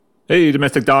Hey,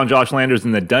 Domestic Don, Josh Landers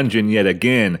in the dungeon yet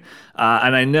again.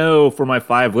 And I know for my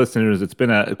 5 listeners, it's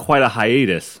been quite a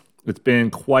hiatus. It's been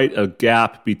quite a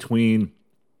gap between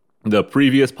the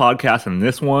previous podcast and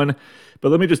this one. But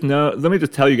let me just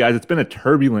tell you guys, it's been a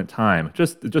turbulent time.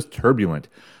 Just turbulent.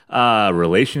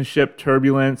 Relationship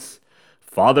turbulence,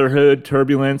 fatherhood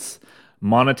turbulence,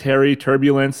 monetary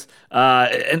turbulence,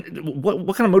 and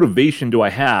what kind of motivation do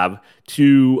I have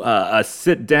to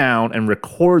sit down and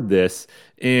record this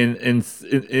and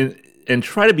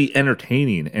try to be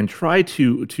entertaining and try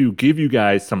to give you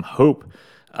guys some hope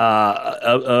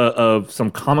of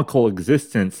some comical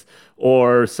existence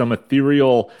or some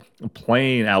ethereal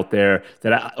plane out there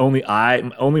that only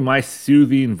my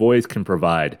soothing voice can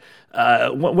provide.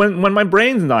 When my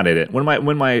brain's not in it, when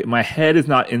my head is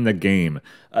not in the game,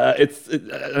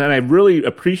 and I really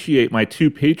appreciate my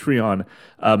 2 Patreon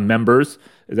members.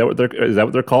 Is that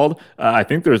what they're called? I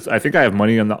think I have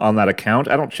money on that account.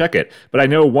 I don't check it, but I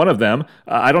know one of them.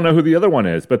 I don't know who the other one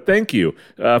is, but thank you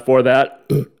for that,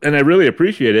 and I really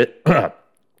appreciate it.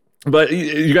 But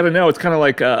you got to know, it's kind of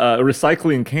like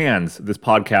recycling cans, this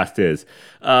podcast is.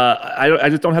 I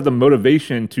just don't have the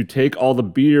motivation to take all the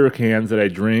beer cans that I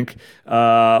drink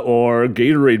or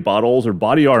Gatorade bottles or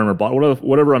Body Armor bottles,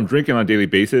 whatever I'm drinking on a daily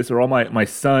basis, or all my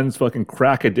son's fucking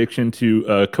crack addiction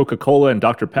to Coca-Cola and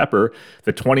Dr. Pepper,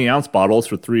 the 20-ounce bottles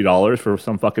for $3 for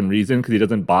some fucking reason because he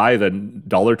doesn't buy the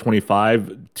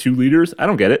 $1.25 2 liters. I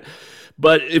don't get it.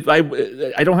 But if I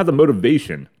don't have the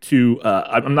motivation to,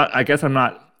 I'm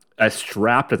not as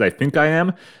strapped as I think I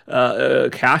am,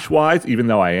 cash-wise, even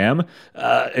though I am,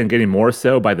 and getting more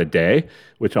so by the day,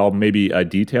 which I'll maybe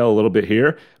detail a little bit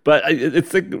here. But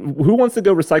it's like, who wants to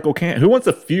go recycle cans? Who wants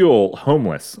to feel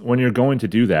homeless when you're going to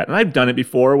do that? And I've done it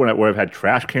before where I've had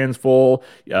trash cans full,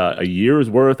 a year's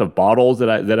worth of bottles that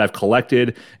I've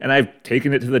collected, and I've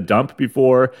taken it to the dump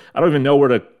before. I don't even know where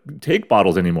to take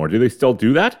bottles anymore. Do they still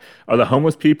do that? Are the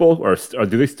homeless people, or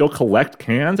do they still collect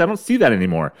cans? I don't see that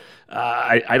anymore.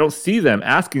 I don't see them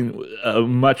asking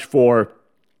much for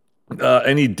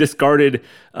any discarded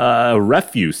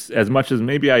refuse as much as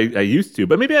maybe I used to.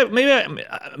 But maybe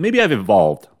I've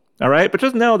evolved. All right. But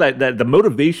just know that the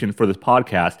motivation for this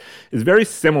podcast is very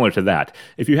similar to that.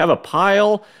 If you have a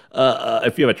pile,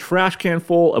 if you have a trash can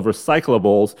full of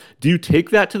recyclables, do you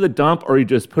take that to the dump, or you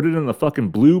just put it in the fucking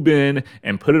blue bin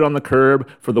and put it on the curb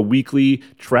for the weekly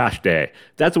trash day?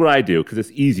 That's what I do because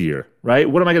it's easier, right?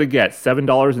 What am I going to get?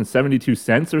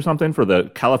 $7.72 or something for the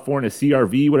California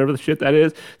CRV, whatever the shit that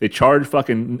is. They charge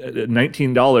fucking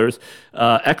 $19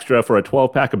 extra for a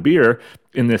 12-pack of beer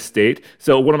in this state.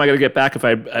 So what am I going to get back if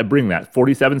I bring that?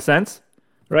 47 cents,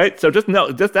 right? So just know,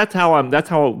 that's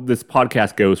how this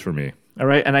podcast goes for me. All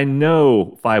right. And I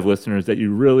know, 5 listeners, that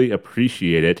you really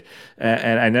appreciate it.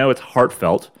 And I know it's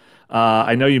heartfelt.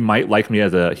 I know you might like me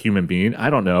as a human being. I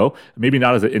don't know. Maybe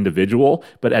not as an individual,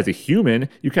 but as a human,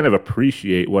 you kind of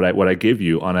appreciate what I give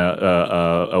you on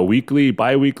a weekly,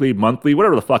 bi-weekly, monthly,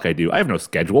 whatever the fuck I do. I have no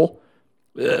schedule.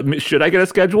 Should I get a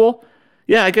schedule?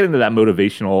 Yeah, I get into that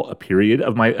motivational period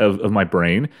of my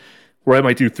brain where I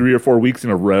might do 3 or 4 weeks in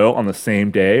a row on the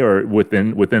same day or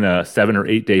within a 7 or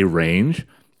 8 day range.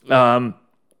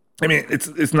 I mean,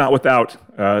 it's not without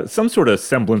some sort of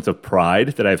semblance of pride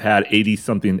that I've had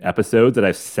 80-something episodes, that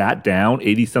I've sat down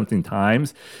 80-something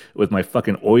times with my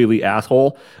fucking oily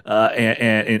asshole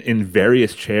and in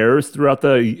various chairs throughout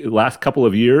the last couple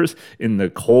of years, in the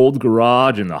cold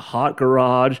garage, in the hot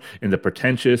garage, in the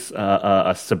pretentious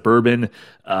suburban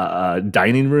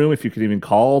dining room, if you could even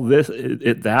call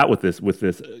that, with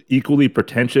this equally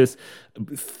pretentious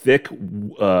thick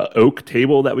oak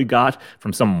table that we got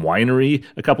from some winery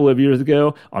a couple of years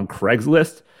ago on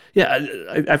Craigslist. Yeah,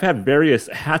 I've had various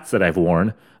hats that I've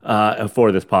worn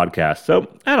for this podcast. So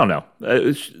I don't know.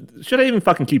 Should I even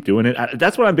fucking keep doing it?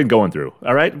 That's what I've been going through.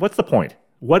 All right. What's the point?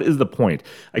 What is the point?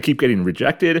 I keep getting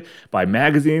rejected by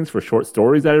magazines for short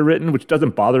stories that I've written, which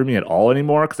doesn't bother me at all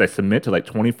anymore because I submit to like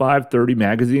 25, 30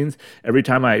 magazines every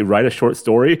time I write a short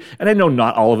story. And I know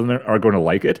not all of them are going to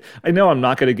like it. I know I'm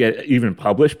not going to get even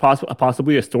published.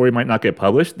 Possibly a story might not get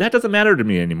published. That doesn't matter to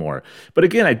me anymore. But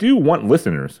again, I do want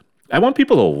listeners. I want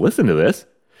people to listen to this.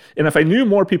 And if I knew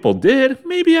more people did,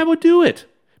 maybe I would do it.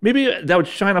 Maybe that would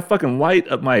shine a fucking light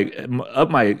up my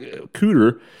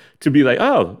cooter to be like,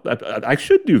 oh, I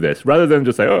should do this, rather than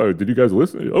just say, oh, did you guys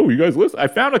listen? Oh, you guys listen. I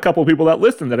found a couple of people that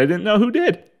listened that I didn't know who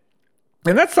did.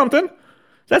 And that's something.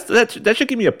 That should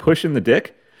give me a push in the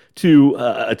dick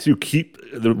to keep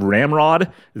the ramrod.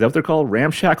 Is that what they're called?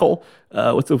 Ramshackle?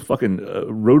 What's the fucking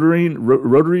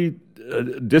rotary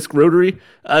disc rotary?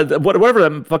 Whatever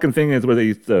that fucking thing is, where they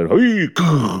used to,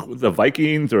 the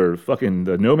Vikings or fucking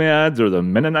the nomads or the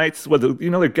Mennonites.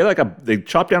 They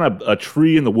chop down a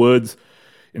tree in the woods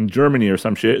in Germany or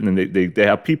some shit, and then they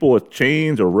have people with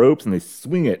chains or ropes and they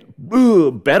swing it.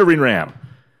 Battering ram.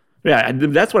 Yeah,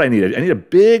 that's what I need. I need a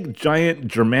big, giant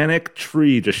Germanic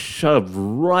tree just shoved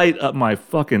right up my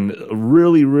fucking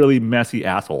really, really messy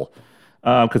asshole.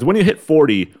 Because when you hit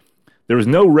 40, there is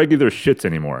no regular shits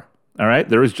anymore. All right?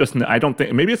 There is just, I don't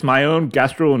think, maybe it's my own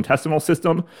gastrointestinal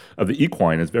system of the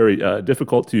equine. It's very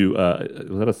difficult to,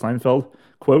 was that a Seinfeld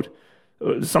quote?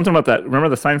 Something about that. Remember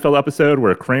the Seinfeld episode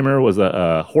where Kramer was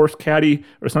a horse caddy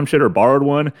or some shit, or borrowed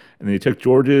one, and then he took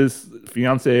George's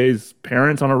fiance's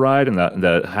parents on a ride, and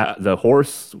the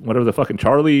horse, whatever the fucking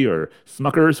Charlie or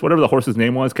Smuckers, whatever the horse's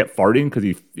name was, kept farting because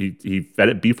he fed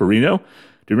it beefarino. Do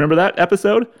you remember that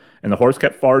episode? And the horse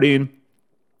kept farting.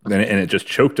 And it just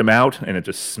choked him out, and it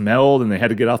just smelled, and they had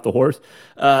to get off the horse.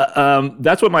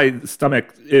 That's what my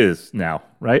stomach is now,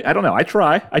 right? I don't know. I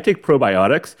try. I take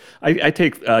probiotics. I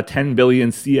take 10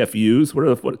 billion CFUs.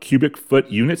 What cubic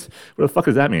foot units? What the fuck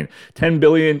does that mean? 10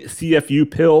 billion CFU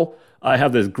pill. I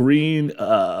have this green,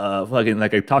 fucking,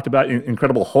 like I talked about,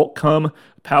 Incredible Hulk cum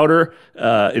powder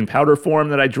in powder form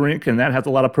that I drink, and that has a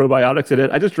lot of probiotics in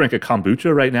it. I just drink a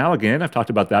kombucha right now. Again, I've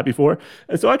talked about that before.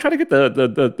 And so I try to get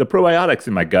the probiotics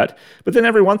in my gut. But then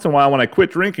every once in a while, when I quit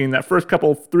drinking, that first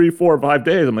couple, 3, 4, 5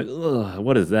 days, I'm like, ugh,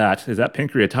 what is that? Is that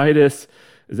pancreatitis?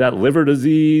 Is that liver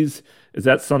disease? Is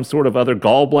that some sort of other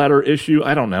gallbladder issue?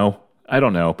 I don't know.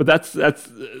 But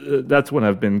that's what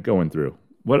I've been going through.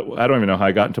 I don't even know how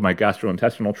I got into my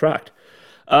gastrointestinal tract.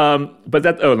 But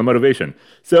the motivation.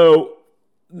 So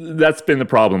that's been the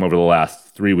problem over the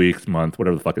last 3 weeks, month,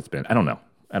 whatever the fuck it's been. I don't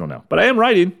know. But I am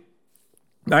writing.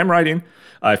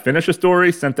 I finished a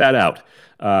story, sent that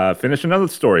out. Finished another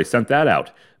story, sent that out.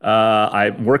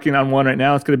 I'm working on one right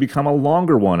now. It's going to become a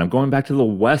longer one. I'm going back to the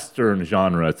Western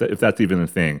genre, if that's even a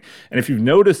thing. And if you've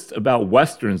noticed about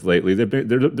Westerns lately,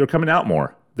 they're coming out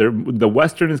more. The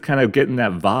Western is kind of getting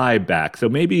that vibe back. So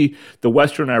maybe the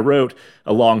Western I wrote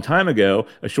a long time ago,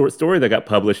 a short story that got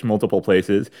published multiple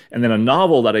places, and then a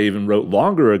novel that I even wrote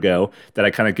longer ago that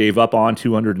I kind of gave up on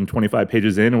 225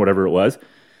 pages in or whatever it was,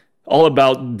 all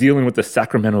about dealing with the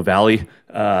Sacramento Valley,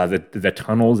 the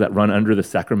tunnels that run under the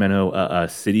Sacramento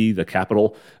city, the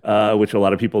capital, which a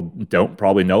lot of people don't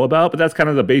probably know about, but that's kind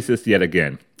of the basis yet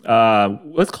again.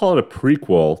 Let's call it a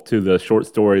prequel to the short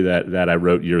story that I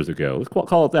wrote years ago. Let's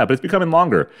call it that, but it's becoming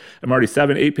longer. I'm already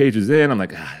 7-8 pages in. I'm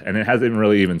like, and it hasn't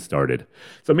really even started.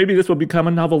 So maybe this will become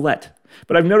a novelette.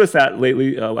 But I've noticed that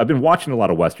lately. I've been watching a lot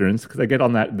of Westerns because I get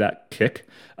on that kick,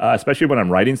 especially when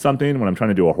I'm writing something, when I'm trying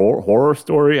to do a horror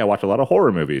story. I watch a lot of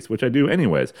horror movies, which I do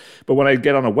anyways. But when I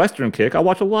get on a Western kick, I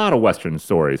watch a lot of Western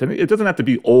stories. And it doesn't have to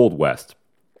be Old West.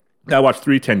 I watched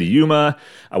 310 to Yuma.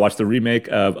 I watched the remake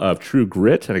of True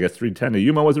Grit, and I guess 310 to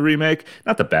Yuma was a remake.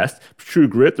 Not the best. True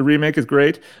Grit, the remake is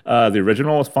great. The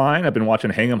original is fine. I've been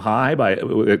watching Hang 'em High by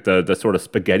the sort of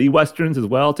spaghetti westerns as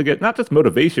well to get not just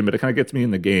motivation, but it kind of gets me in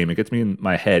the game. It gets me in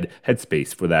my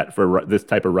headspace for this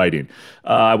type of writing.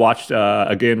 I watched,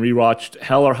 rewatched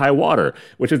Hell or High Water,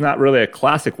 which is not really a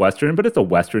classic western, but it's a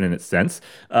western in a sense.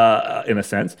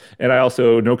 And I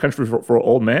also, No Country for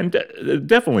Old Men,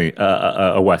 definitely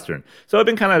a western. So I've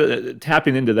been kind of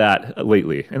tapping into that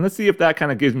lately. And let's see if that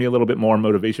kind of gives me a little bit more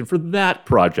motivation for that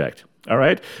project. All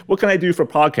right. What can I do for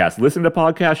podcasts? Listen to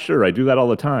podcasts? Sure, I do that all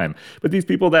the time. But these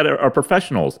people that are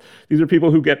professionals, these are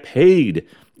people who get paid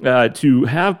to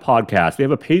have podcasts. They have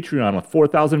a Patreon with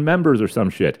 4,000 members or some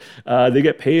shit. They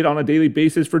get paid on a daily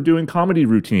basis for doing comedy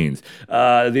routines.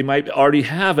 They might already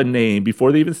have a name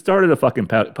before they even started a fucking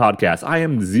podcast. I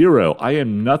am zero. I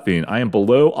am nothing. I am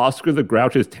below Oscar the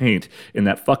Grouch's taint in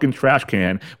that fucking trash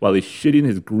can while he's shitting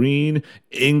his green,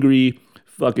 angry,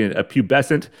 fucking a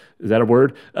pubescent, is that a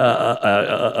word?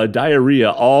 A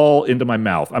diarrhea all into my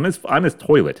mouth. I'm his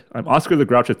toilet. I'm Oscar the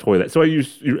Grouch's toilet. So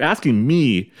you're asking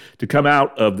me to come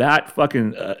out of that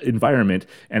fucking environment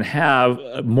and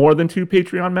have more than 2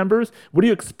 Patreon members? What do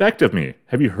you expect of me?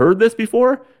 Have you heard this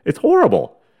before? It's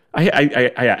horrible. I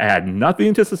add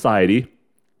nothing to society.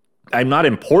 I'm not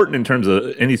important in terms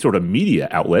of any sort of media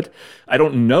outlet. I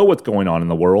don't know what's going on in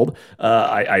the world.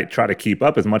 I try to keep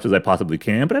up as much as I possibly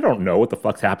can, but I don't know what the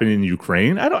fuck's happening in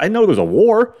Ukraine. I know there's a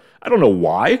war. I don't know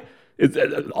why. It's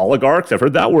oligarchs. I've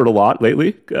heard that word a lot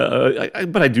lately,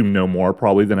 but I do know more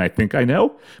probably than I think I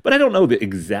know. But I don't know the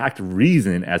exact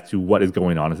reason as to what is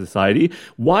going on in society.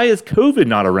 Why is COVID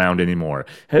not around anymore?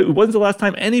 When's the last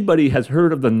time anybody has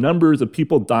heard of the numbers of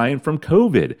people dying from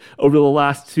COVID over the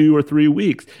last 2 or 3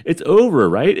 weeks? It's over,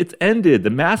 right? It's ended. The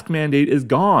mask mandate is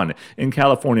gone in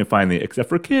California finally, except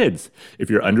for kids. If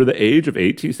you're under the age of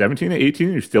 18, 17 to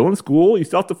 18, you're still in school, you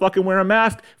still have to fucking wear a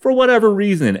mask for whatever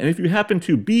reason. And if you happen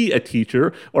to be a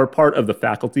teacher or part of the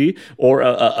faculty or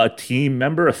a team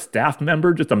member, a staff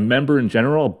member, just a member in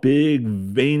general, a big,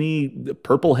 veiny,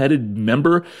 purple-headed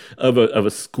member of a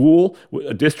school,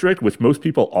 a district, which most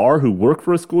people are who work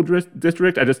for a school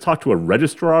district. I just talked to a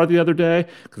registrar the other day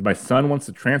because my son wants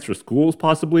to transfer schools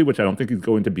possibly, which I don't think he's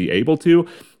going to be able to.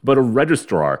 But a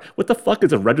registrar, what the fuck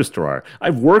is a registrar?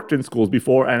 I've worked in schools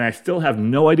before and I still have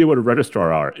no idea what a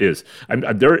registrar is.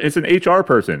 It's an HR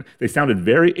person. They sounded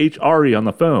very HR-y on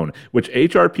the phone, which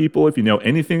HR people, if you know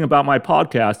anything about my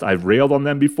podcast, I've railed on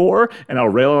them before and I'll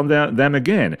rail on them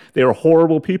again. They are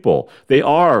horrible people. They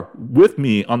are with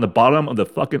me on the bottom of the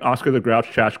fucking Oscar the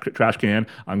Grouch trash can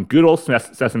on good old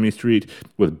Sesame Street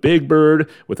with Big Bird,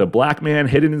 with a black man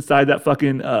hidden inside that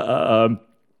fucking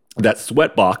that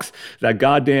sweat box, that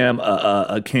goddamn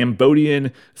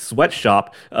Cambodian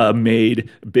sweatshop made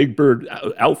Big Bird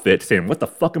outfit, saying, "What the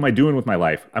fuck am I doing with my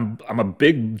life? I'm a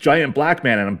big giant black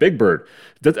man and I'm Big Bird."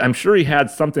 I'm sure he had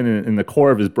something in the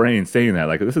core of his brain saying that,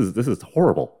 like, this is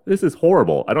horrible. This is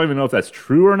horrible. I don't even know if that's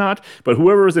true or not. But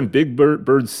whoever was in Big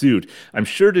Bird's suit, I'm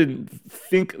sure didn't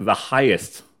think the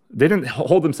highest. They didn't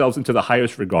hold themselves into the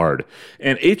highest regard.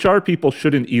 And HR people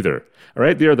shouldn't either. All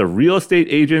right. They are the real estate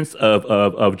agents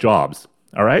of jobs.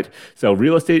 All right. So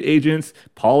real estate agents,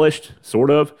 polished, sort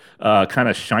of, kind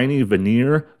of shiny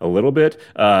veneer a little bit.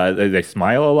 They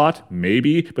smile a lot,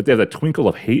 maybe, but they have a twinkle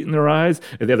of hate in their eyes.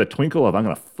 They have a twinkle of, I'm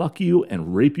going to fuck you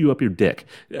and rape you up your dick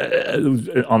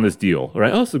on this deal. All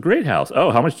right. Oh, it's a great house.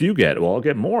 Oh, how much do you get? Well, I'll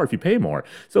get more if you pay more.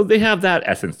 So they have that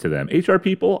essence to them. HR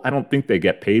people, I don't think they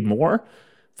get paid more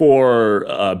for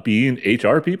being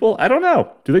HR people. I don't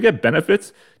know. Do they get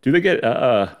benefits? Do they get?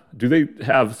 Do they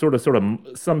have sort of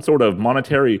some sort of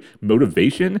monetary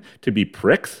motivation to be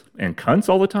pricks and cunts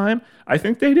all the time? I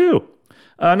think they do.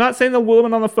 Not saying the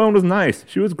woman on the phone was nice.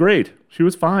 She was great. She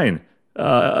was fine.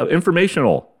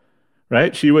 Informational,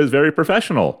 right? She was very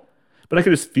professional. But I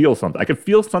could just feel something. I could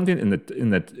feel something in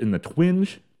the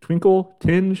twinkle,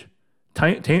 tinge,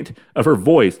 taint of her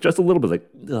voice, just a little bit, like,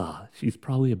 ugh, she's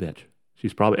probably a bitch.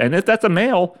 She's probably, and if that's a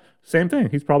male, same thing.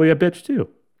 He's probably a bitch too.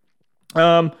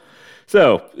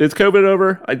 So is COVID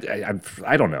over?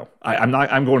 I don't know.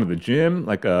 I'm going to the gym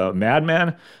like a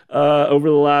madman over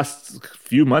the last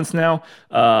few months now.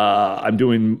 I'm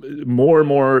doing more and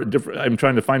more different. I'm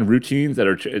trying to find routines that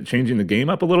are changing the game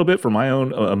up a little bit for my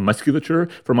own musculature,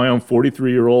 for my own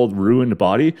 43-year-old ruined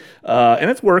body,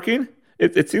 and it's working.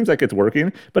 It seems like it's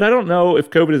working, but I don't know if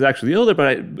COVID is actually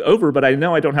over, but I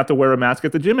know I don't have to wear a mask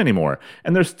at the gym anymore.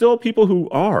 And there's still people who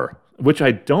are, which I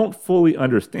don't fully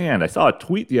understand. I saw a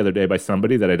tweet the other day by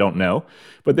somebody that I don't know,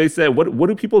 but they said, what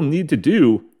do people need to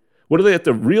do? What do they have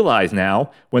to realize now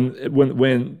when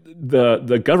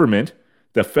the government,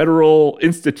 the federal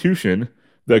institution,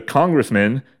 the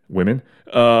congressmen, women,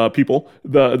 people,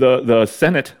 the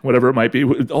Senate, whatever it might be,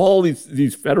 all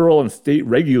these federal and state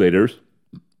regulators.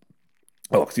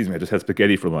 Oh, excuse me, I just had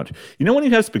spaghetti for lunch. You know when you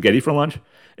have spaghetti for lunch,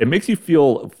 it makes you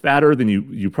feel fatter than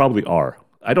you probably are.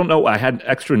 I don't know, I had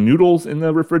extra noodles in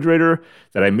the refrigerator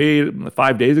that I made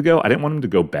 5 days ago. I didn't want them to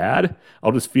go bad.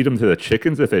 I'll just feed them to the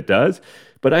chickens if it does.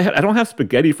 But I don't have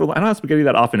spaghetti for lunch. I don't have spaghetti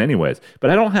that often anyways. But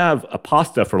I don't have a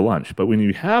pasta for lunch. But when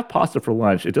you have pasta for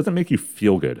lunch, it doesn't make you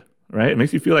feel good. Right? It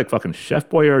makes you feel like fucking Chef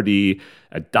Boyardee,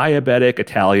 a diabetic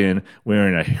Italian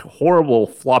wearing a horrible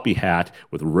floppy hat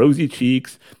with rosy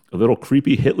cheeks, a little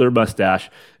creepy Hitler mustache,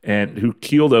 and who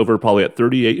keeled over probably at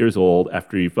 38 years old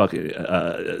after he fucking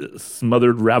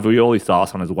smothered ravioli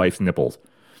sauce on his wife's nipples.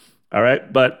 All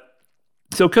right? But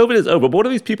so COVID is over. But what are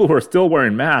these people who are still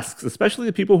wearing masks, especially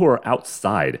the people who are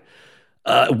outside?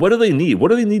 What do they need?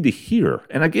 What do they need to hear?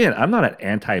 And again, I'm not an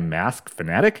anti-mask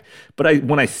fanatic, but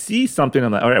when I see something,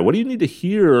 I'm like, all right, what do you need to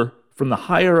hear from the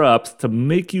higher ups to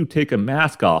make you take a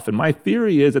mask off? And my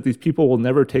theory is that these people will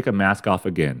never take a mask off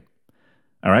again.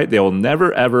 All right? They will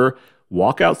never, ever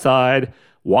walk outside,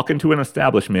 walk into an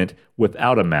establishment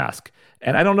without a mask.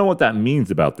 And I don't know what that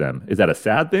means about them. Is that a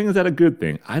sad thing? Is that a good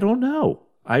thing? I don't know.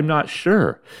 I'm not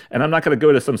sure. And I'm not going to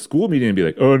go to some school meeting and be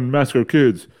like, unmask our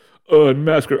kids.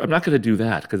 Unmask. I'm not going to do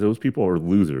that because those people are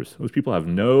losers. Those people have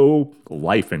no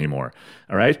life anymore.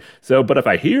 All right. So, but if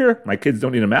I hear my kids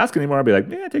don't need a mask anymore, I'll be like,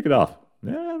 take it off.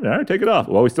 Yeah, all right, take it off.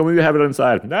 Well, we still need to have it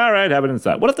inside. All right, have it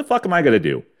inside. What the fuck am I going to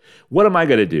do? What am I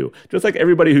going to do? Just like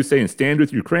everybody who's saying stand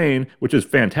with Ukraine, which is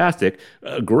fantastic,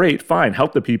 great, fine,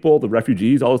 help the people, the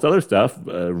refugees, all this other stuff.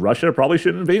 Russia probably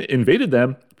shouldn't have invaded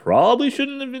them. Probably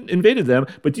shouldn't have invaded them,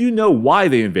 but do you know why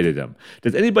they invaded them?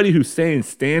 Does anybody who's saying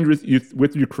stand with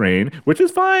Ukraine, which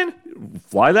is fine,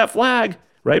 fly that flag,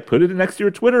 right? Put it next to your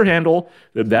Twitter handle.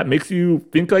 That makes you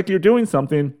think like you're doing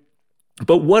something.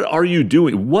 But what are you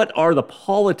doing? What are the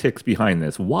politics behind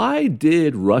this? Why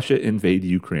did Russia invade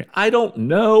Ukraine? I don't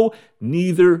know.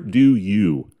 Neither do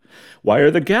you. Why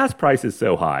are the gas prices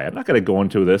so high? I'm not going to go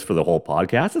into this for the whole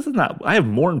podcast. This is not, I have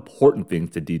more important things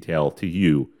to detail to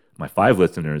you, my 5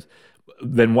 listeners,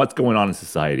 than what's going on in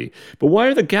society. But why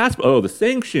are the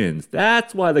sanctions.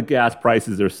 That's why the gas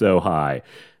prices are so high.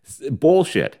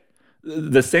 Bullshit.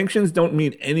 The sanctions don't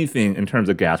mean anything in terms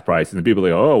of gas prices. And people are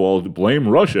like, oh, well, blame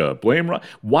Russia.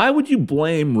 Why would you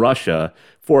blame Russia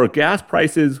for gas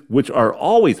prices, which are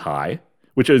always high,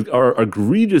 which are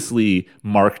egregiously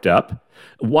marked up?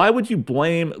 Why would you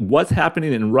blame what's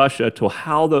happening in Russia to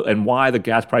and why the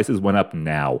gas prices went up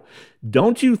now?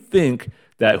 Don't you think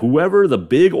that whoever the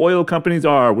big oil companies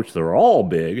are, which they're all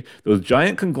big, those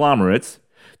giant conglomerates,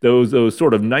 those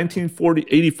sort of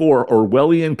 1984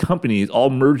 Orwellian companies all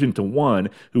merged into one,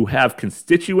 who have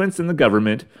constituents in the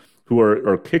government who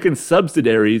are kicking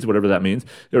subsidiaries, whatever that means.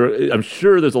 I'm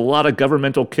sure there's a lot of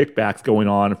governmental kickbacks going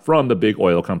on from the big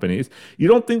oil companies. You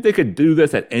don't think they could do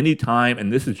this at any time,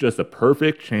 and this is just a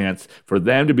perfect chance for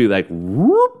them to be like,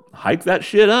 whoop, hike that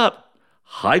shit up,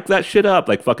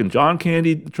 like fucking John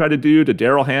Candy tried to do to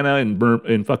Daryl Hannah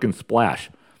in fucking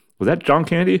Splash. Was that John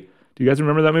Candy? Do you guys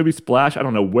remember that movie, Splash? I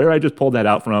don't know where I just pulled that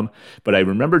out from, but I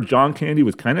remember John Candy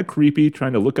was kind of creepy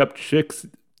trying to look up chicks'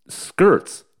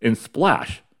 skirts in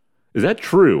Splash. Is that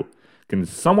true? Can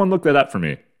someone look that up for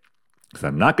me? Because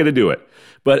I'm not going to do it.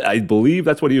 But I believe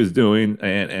that's what he was doing.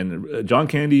 And John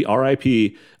Candy,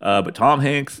 R.I.P., but Tom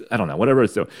Hanks, I don't know, whatever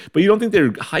it's doing. But you don't think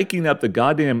they're hiking up the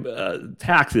goddamn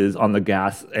taxes on the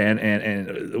gas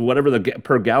and whatever the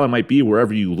per gallon might be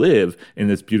wherever you live in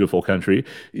this beautiful country?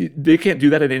 They can't do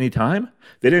that at any time.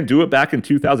 They didn't do it back in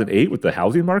 2008 with the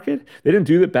housing market. They didn't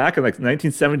do it back in like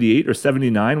 1978 or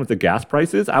 79 with the gas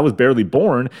prices. I was barely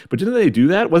born, but didn't they do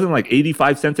that? Wasn't it like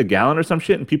 85 cents a gallon or some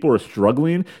shit, and people were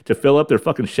struggling to fill up their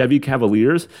fucking Chevy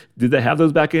Cavaliers? Did they have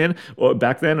those back then? Or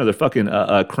their fucking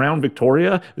Crown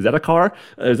Victoria? Is that a car?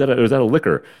 Is that a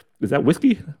liquor? Is that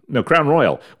whiskey? No, Crown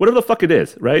Royal. Whatever the fuck it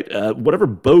is, right? Whatever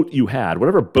boat you had,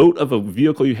 whatever boat of a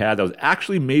vehicle you had that was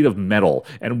actually made of metal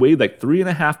and weighed like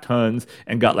 3.5 tons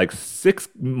and got like 6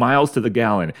 miles to the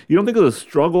gallon. You don't think it was a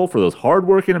struggle for those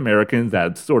hardworking Americans,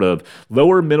 that sort of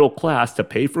lower middle class, to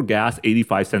pay for gas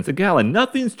 85 cents a gallon?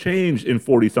 Nothing's changed in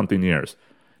 40-something years.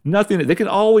 Nothing. They can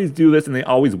always do this, and they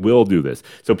always will do this.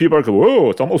 So people are going, whoa,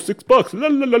 it's almost $6, la,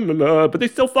 la, la, la, la, but they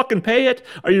still fucking pay it.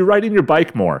 Are you riding your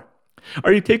bike more?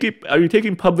 Are you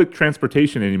taking public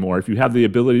transportation anymore if you have the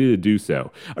ability to do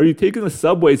so? Are you taking the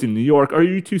subways in New York? Are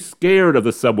you too scared of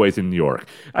the subways in New York?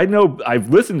 I know I've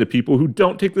listened to people who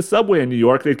don't take the subway in New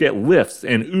York. They get Lyfts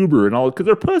and Uber and all because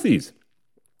they're pussies.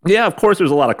 Yeah, of course,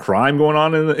 there's a lot of crime going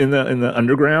on in the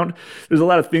underground. There's a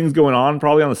lot of things going on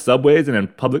probably on the subways and in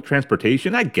public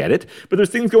transportation. I get it, but there's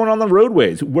things going on the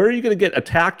roadways. Where are you going to get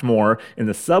attacked more, in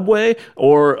the subway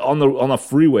or on the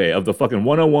freeway of the fucking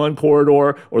 101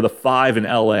 corridor or the 5 in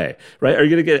LA? Right? Are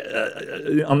you going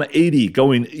to get on the 80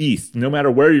 going east, no matter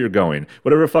where you're going,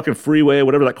 whatever fucking freeway,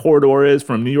 whatever that corridor is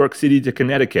from New York City to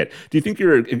Connecticut? Do you think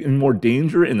you're in more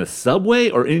danger in the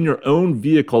subway or in your own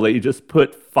vehicle that you just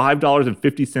put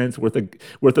 $5.50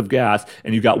 worth of gas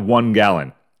and you got 1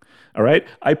 gallon? All right.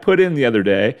 I put in the other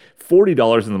day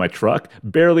 $40 into my truck,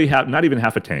 not even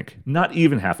half a tank.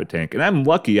 And I'm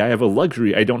lucky I have a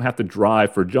luxury. I don't have to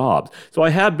drive for jobs. So I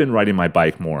have been riding my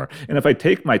bike more. And if I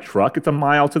take my truck, it's a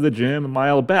mile to the gym, a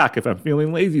mile back if I'm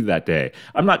feeling lazy that day.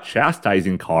 I'm not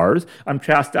chastising cars. I'm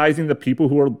chastising the people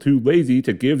who are too lazy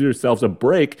to give themselves a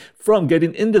break from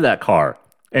getting into that car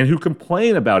and who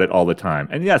complain about it all the time.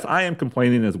 And yes, I am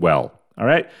complaining as well. All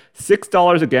right?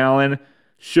 $6 a gallon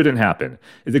shouldn't happen.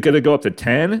 Is it going to go up to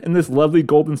 10 in this lovely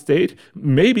Golden State?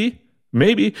 Maybe.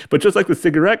 But just like the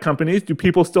cigarette companies, do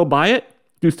people still buy it?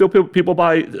 Do still people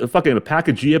buy a pack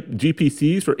of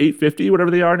GPCs for $8.50, whatever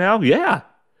they are now? Yeah.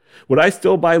 Would I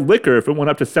still buy liquor if it went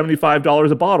up to $75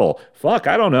 a bottle? Fuck,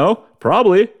 I don't know.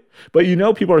 Probably. But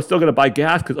people are still going to buy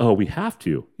gas because, we have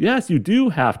to. Yes, you do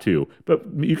have to. But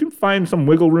you can find some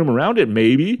wiggle room around it,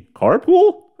 maybe.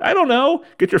 Carpool? I don't know.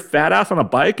 Get your fat ass on a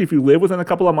bike if you live within a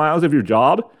couple of miles of your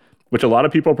job, which a lot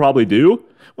of people probably do.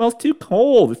 Well, it's too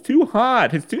cold. It's too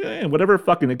hot. It's too, whatever,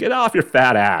 get off your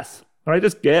fat ass. All right,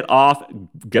 just get off,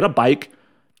 get a bike,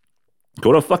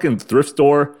 go to a fucking thrift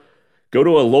store, go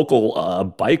to a local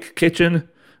bike kitchen,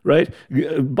 right?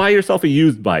 Buy yourself a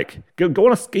used bike. Go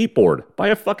on a skateboard. Buy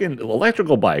a fucking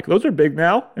electrical bike. Those are big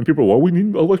now. And people are, well, we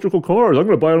need electrical cars. I'm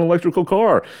going to buy an electrical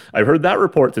car. I've heard that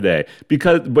report today.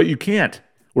 But you can't.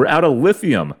 We're out of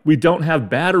lithium. We don't have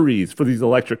batteries for these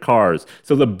electric cars.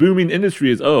 So the booming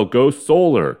industry is, go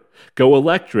solar. Go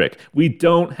electric. We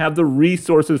don't have the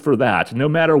resources for that. No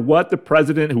matter what the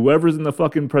president, whoever's in the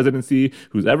fucking presidency,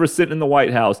 who's ever sitting in the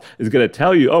White House is going to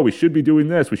tell you, we should be doing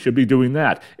this, we should be doing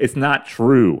that. It's not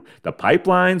true. The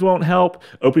pipelines won't help.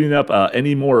 Opening up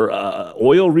any more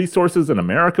oil resources in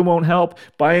America won't help.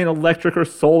 Buying electric or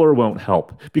solar won't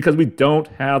help because we don't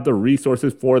have the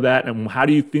resources for that. And how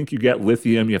do you think you get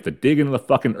lithium? You have to dig into the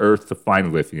fucking earth to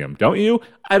find lithium, don't you?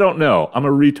 I don't know. I'm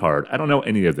a retard. I don't know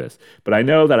any of this. But I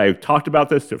know that I've talked about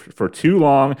this for too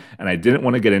long, and I didn't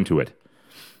want to get into it.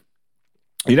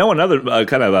 You know, another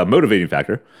kind of motivating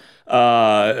factor,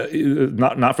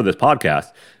 not for this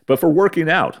podcast, but for working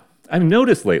out. I've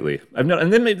noticed lately, and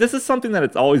then this is something that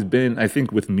it's always been, I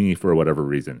think, with me for whatever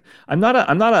reason. I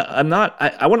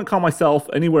wouldn't call myself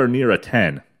anywhere near a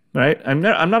 10. Right? I'm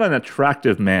not an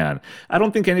attractive man. I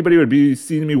don't think anybody would be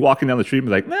seeing me walking down the street and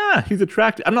be like, nah, he's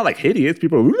attractive. I'm not like hideous.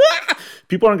 People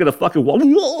aren't going to fucking,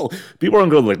 people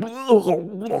aren't going to like,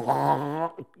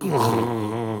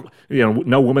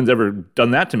 no woman's ever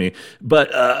done that to me,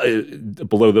 but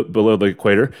below the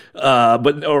equator,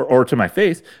 or to my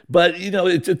face. But,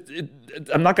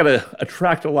 I'm not going to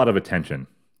attract a lot of attention.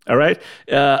 All right?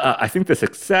 I think the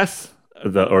success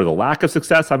the lack of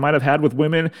success I might have had with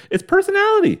women, it's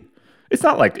personality. It's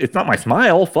not my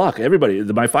smile. Fuck, everybody,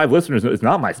 my 5 listeners know it's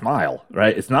not my smile,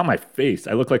 right? It's not my face.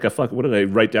 I look like what did I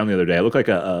write down the other day? I look like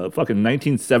a fucking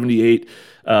 1978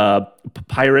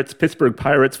 Pittsburgh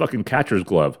Pirates fucking catcher's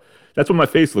glove. That's what my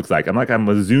face looks like. I'm like I'm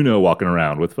a Zuno walking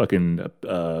around with fucking,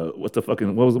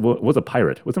 what was a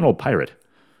pirate? What's an old pirate?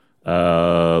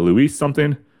 Luis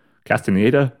something?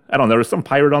 Castaneda? I don't know. There was some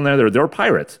pirate on there. There were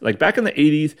pirates. Like back in the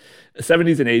 80s,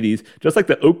 70s and 80s, just like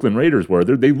the Oakland Raiders were,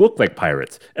 they looked like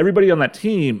pirates. Everybody on that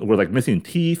team were like missing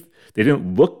teeth. They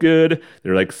didn't look good.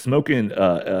 They're like smoking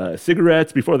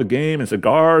cigarettes before the game and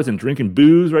cigars and drinking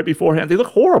booze right beforehand. They look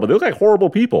horrible. They look like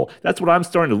horrible people. That's what I'm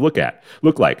starting to look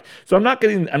like. So I'm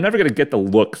never going to get the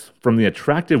looks from the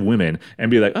attractive women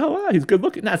and be like, oh, wow, he's good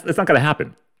looking. That's not going to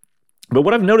happen. But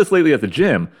what I've noticed lately at the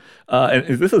gym, and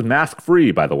this is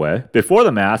mask-free, by the way. Before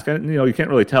the mask, you can't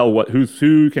really tell who's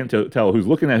who. You can't tell who's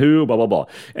looking at who, blah, blah, blah.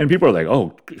 And people are like,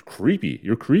 oh, creepy.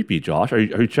 You're creepy, Josh. Are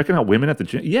you checking out women at the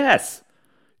gym? Yes.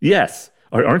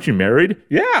 Aren't you married?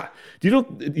 Yeah. You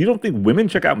don't think women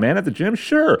check out men at the gym?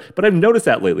 Sure. But I've noticed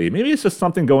that lately. Maybe it's just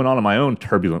something going on in my own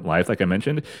turbulent life, like I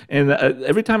mentioned. And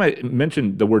every time I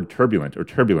mention the word turbulent or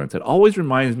turbulence, it always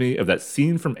reminds me of that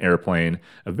scene from Airplane,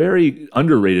 a very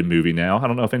underrated movie now. I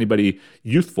don't know if anybody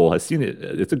youthful has seen it.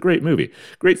 It's a great movie.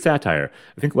 Great satire.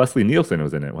 I think Leslie Nielsen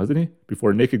was in it, wasn't he?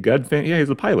 Before Naked Gun fan. Yeah, he's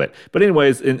a pilot. But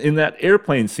anyways, in that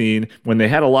airplane scene, when they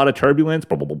had a lot of turbulence,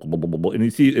 and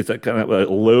you see it's a kind of a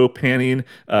low panning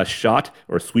shot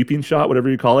or sweeping shot, whatever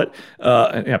you call it.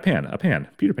 Peter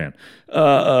Pan,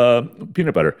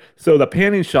 peanut butter. So the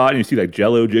panning shot, and you see like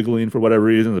Jello jiggling for whatever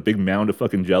reason, the big mound of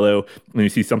fucking Jello, and you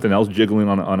see something else jiggling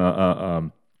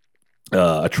on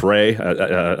a tray,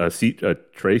 a seat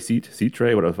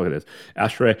tray, whatever the fuck it is,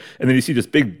 ashtray, and then you see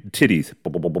just big titties.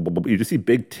 You just see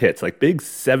big tits, like big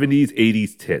 70s,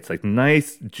 80s tits, like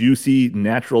nice, juicy,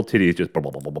 natural titties, just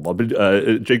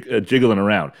jiggling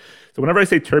around. So whenever I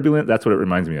say turbulent, that's what it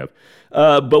reminds me of.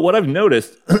 But what I've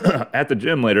noticed at the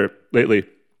gym lately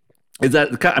is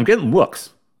that I'm getting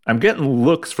looks. I'm getting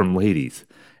looks from ladies,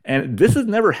 and this has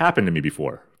never happened to me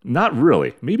before. Not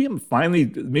really. Maybe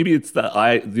it's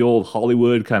the old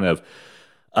Hollywood kind of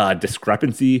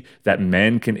discrepancy that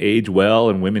men can age well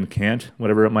and women can't,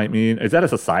 whatever it might mean. Is that a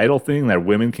societal thing that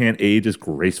women can't age as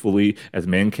gracefully as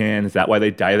men can? Is that why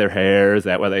they dye their hair? Is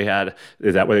that why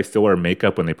they still wear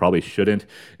makeup when they probably shouldn't?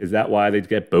 Is that why they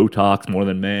get Botox more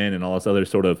than men and all this other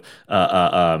sort of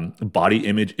body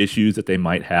image issues that they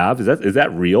might have? Is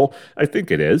that real? I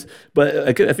think it is. But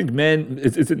I think men,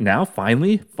 is it now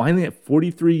finally at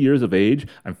 43 years of age,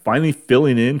 I'm finally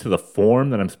filling into the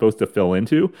form that I'm supposed to fill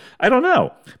into? I don't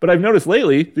know. But I've noticed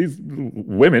lately, these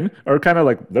women are kind of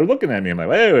like, they're looking at me. I'm like,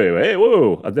 wait,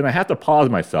 whoa. Then I have to pause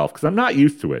myself because I'm not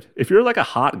used to it. If you're like a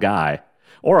hot guy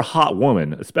or a hot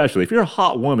woman, especially, if you're a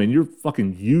hot woman, you're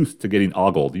fucking used to getting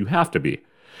ogled. You have to be.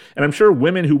 And I'm sure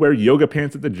women who wear yoga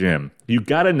pants at the gym, you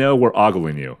got to know we're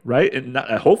ogling you, right? And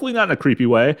hopefully not in a creepy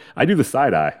way. I do the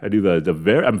side eye.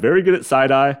 I'm very good at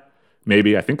side eye.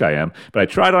 Maybe, I think I am. But I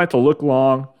try not to look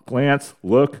long, glance,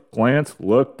 look, glance,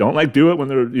 look. Don't like do it when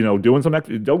they're, doing some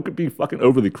extra. Don't be fucking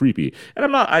overly creepy.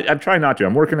 And I'm trying not to.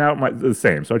 I'm working out the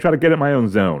same. So I try to get in my own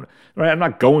zone, right? I'm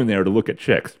not going there to look at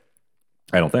chicks.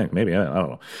 I don't think. Maybe. I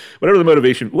don't know. Whatever the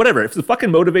motivation, whatever. If it's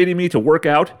fucking motivating me to work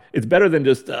out, it's better than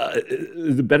just,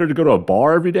 is it better to go to a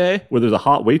bar every day where there's a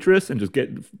hot waitress and just get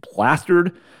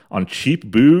plastered on cheap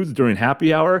booze during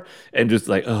happy hour and just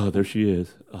like, oh, there she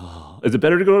is. Oh. Is it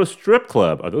better to go to a strip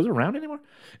club? Are those around anymore?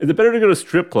 Is it better to go to a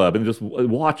strip club and just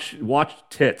watch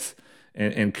tits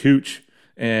and cooch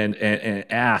and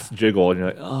ass jiggle and you're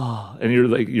like, oh, and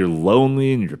you're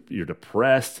lonely and you're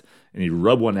depressed and you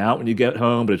rub one out when you get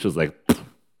home, but it's just like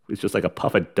a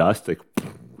puff of dust,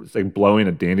 it's like blowing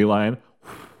a dandelion,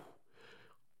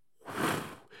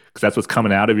 because that's what's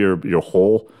coming out of your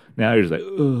hole. Now you're just like,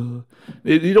 ugh.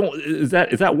 You don't. Is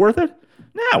that worth it?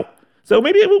 No. So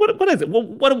maybe what is it? Well,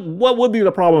 what would be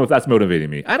the problem if that's motivating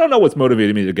me? I don't know what's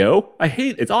motivating me to go.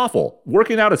 It's awful.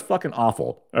 Working out is fucking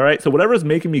awful. All right. So whatever's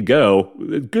making me go,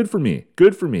 good for me.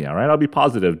 Good for me. All right. I'll be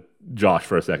positive, Josh,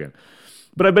 for a second.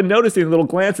 But I've been noticing little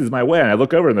glances my way, and I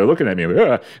look over and they're looking at me,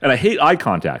 and I hate eye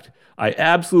contact. I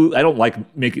don't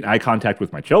like making eye contact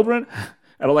with my children.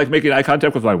 I don't like making eye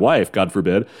contact with my wife, God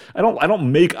forbid. I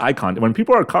don't make eye contact. When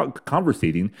people are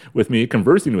conversing with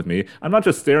me, I'm not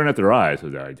just staring at their eyes.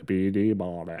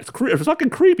 It's fucking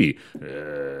creepy.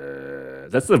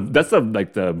 That's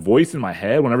the voice in my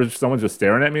head. Whenever someone's just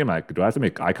staring at me, I'm like, do I have to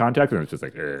make eye contact? And it's just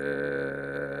like,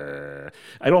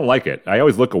 I don't like it. I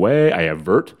always look away. I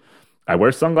avert. I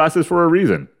wear sunglasses for a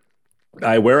reason.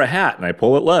 I wear a hat and I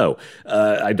pull it low.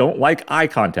 I don't like eye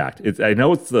contact. I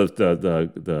know it's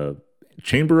the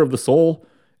chamber of the soul,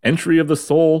 entry of the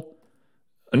soul,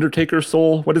 Undertaker's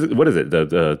soul. What is it?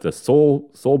 The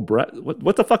soul breath.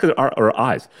 What the fuck are our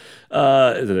eyes?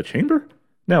 Is it a chamber?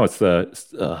 No, it's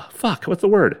the fuck. What's the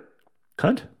word?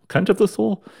 Cunt of the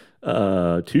soul.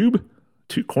 Tube.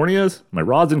 Two corneas. My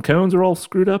rods and cones are all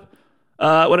screwed up.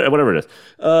 Whatever it is.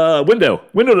 Window.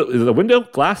 Is it a window?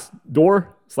 Glass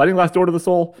door. Sliding glass door to the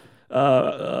soul.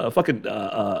 A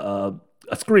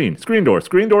screen door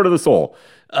to the soul.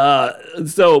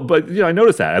 But I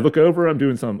notice that. I look over, I'm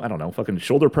doing some, I don't know, fucking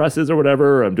shoulder presses or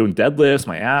whatever. I'm doing deadlifts,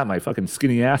 my fucking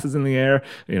skinny ass is in the air.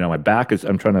 My back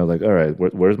I'm trying to all right,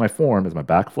 where's my form? Is my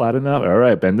back flat enough? All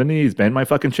right, bend the knees, bend my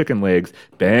fucking chicken legs,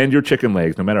 bend your chicken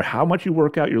legs. No matter how much you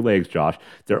work out your legs, Josh,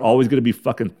 they're always going to be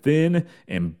fucking thin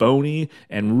and bony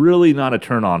and really not a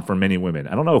turn on for many women.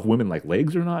 I don't know if women like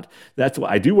legs or not. That's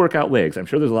why I do work out legs. I'm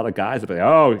sure there's a lot of guys that be like,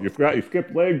 oh, you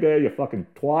skipped leg day, you fucking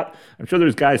twat. I'm sure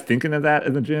there's guys thinking of that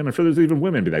in the gym. I'm sure there's even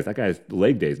women be like, that guy's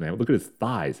leg days, man. Look at his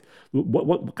thighs.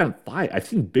 What kind of thigh? I've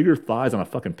seen bigger thighs on a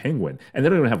fucking penguin, and they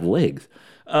don't even have legs.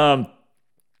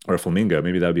 Or a flamingo.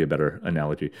 Maybe that would be a better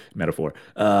metaphor,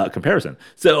 comparison.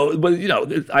 So, but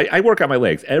I work out my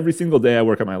legs every single day. I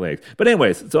work out my legs. But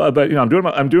anyways, I'm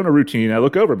doing a routine. I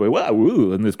look over, but wow,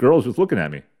 woo, and this girl's just looking at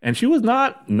me, and she was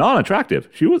not non-attractive.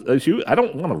 She was. I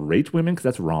don't want to rate women because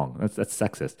that's wrong. That's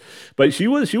sexist. But she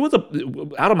was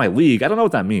out of my league. I don't know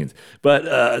what that means, but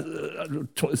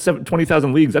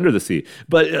 20,000 leagues under the sea.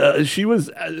 But she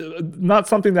was not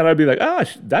something that I'd be like,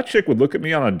 that chick would look at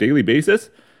me on a daily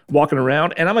basis. Walking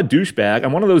around, and I'm a douchebag.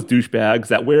 I'm one of those douchebags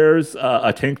that wears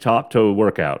a tank top to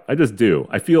work out. I just do.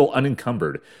 I feel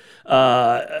unencumbered.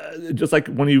 Just like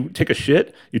when you take a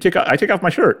shit, I take off my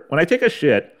shirt. When I take a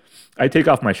shit, I take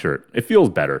off my shirt. It feels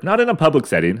better. Not in a public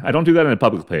setting. I don't do that in a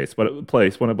public place. But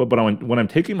when I'm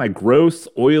taking my gross,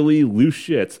 oily, loose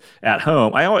shits at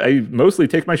home, I mostly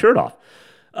take my shirt off.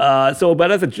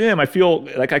 But at the gym, I feel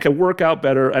like I can work out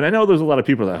better. And I know there's a lot of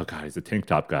people that, oh God, he's a tank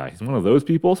top guy. He's one of those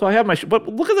people. So I have but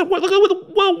look at what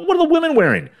are the women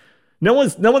wearing? No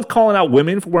one's calling out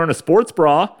women for wearing a sports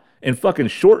bra and fucking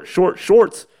short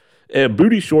shorts,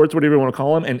 booty shorts, whatever you want to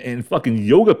call them, and fucking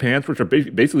yoga pants, which are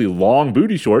basically long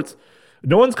booty shorts.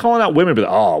 No one's calling out women,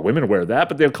 but women wear that,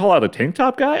 but they'll call out a tank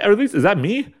top guy. Or at least, is that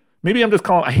me? Maybe I'm just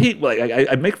calling.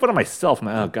 I make fun of myself. I'm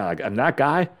like, oh God, I'm that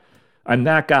guy. I'm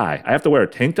that guy. I have to wear a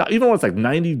tank top. Even when it's like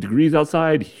 90 degrees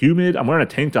outside, humid, I'm wearing a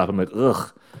tank top. I'm like,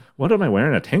 ugh, what am I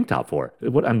wearing a tank top for?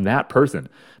 I'm that person.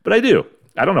 But I do.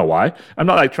 I don't know why. I'm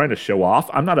not like trying to show off.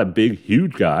 I'm not a big,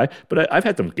 huge guy, but I've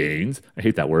had some gains. I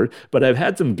hate that word, but I've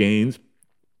had some gains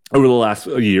over the last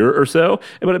year or so.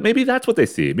 But maybe that's what they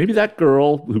see. Maybe that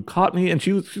girl who caught me, and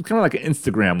she's kind of like an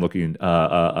Instagram looking,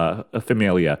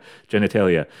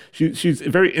 genitalia. She's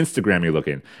very Instagrammy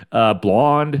looking,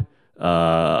 blonde,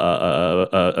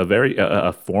 a very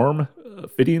form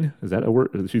fitting. Is that a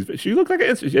word? She looked like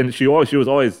and she was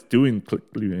always doing.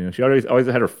 She always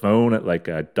had her phone at like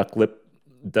a duck lip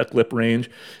duck lip range,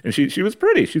 and she was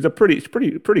pretty. She's a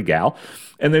pretty gal.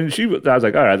 And then I was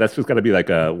like, all right, that's just got to be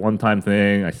like a one-time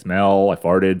thing. I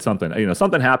farted, something,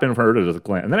 something happened for her to just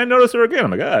glance. And then I noticed her again.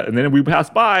 I'm like, and then we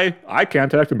passed by, eye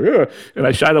contact, and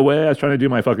I shied away. I was trying to do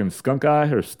my fucking skunk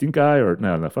eye or stink eye or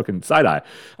no, fucking side eye.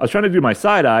 I was trying to do my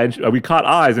side eye, and we caught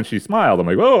eyes, and she smiled. I'm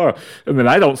like, oh, and then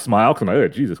I don't smile because I'm like, oh,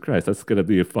 Jesus Christ, that's gonna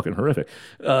be fucking horrific.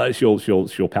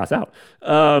 She'll pass out,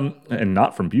 and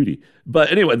not from beauty.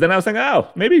 But anyway, then I was thinking, oh,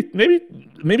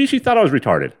 maybe she thought I was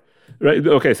retarded. Right.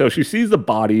 Okay. So she sees the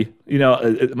body.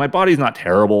 My body's not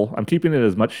terrible. I'm keeping it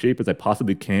as much shape as I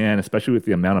possibly can, especially with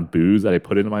the amount of booze that I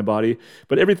put into my body.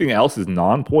 But everything else is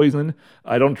non-poison.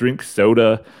 I don't drink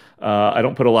soda. I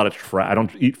don't put a lot of I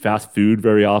don't eat fast food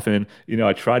very often.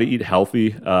 I try to eat healthy.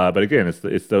 But again, it's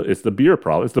the beer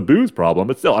problem. It's the booze problem.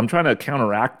 But still, I'm trying to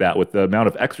counteract that with the amount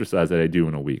of exercise that I do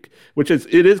in a week,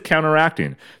 it is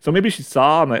counteracting. So maybe she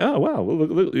saw. I'm like, oh wow,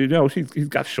 look, he's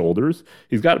got shoulders.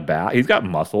 He's got back. He's got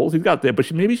muscles. He's got that.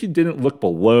 But maybe she didn't look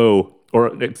below, or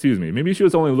excuse me, maybe she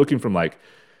was only looking from like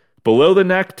below the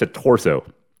neck to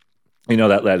torso.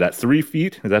 That 3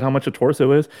 feet, is that how much a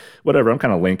torso is? Whatever, I'm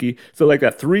kind of lanky. So like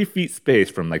that 3 feet space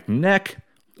from like neck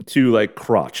to like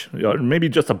crotch, maybe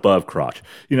just above crotch.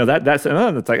 That's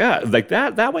like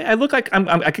that way I look like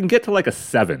I can get to like a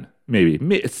 7,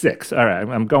 maybe 6. All right,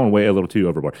 I'm going way a little too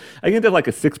overboard. I can get to like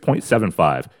a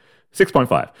 6.75.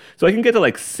 6.5. So I can get to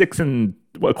like 6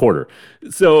 1/4.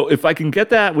 So if I can get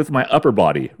that with my upper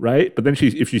body, right? But then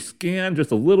if she scanned just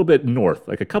a little bit north,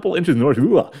 like a couple inches north,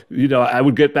 I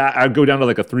would get back. I'd go down to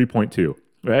like a 3.2.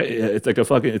 Right?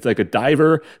 It's like a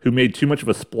diver who made too much of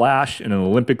a splash in an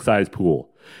Olympic-sized pool.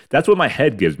 That's what my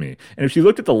head gives me. And if she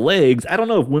looked at the legs, I don't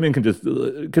know if women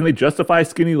can they justify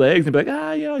skinny legs and be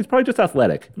like, he's probably just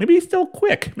athletic. Maybe he's still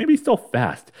quick. Maybe he's still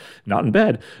fast. Not in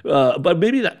bed. But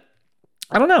maybe that.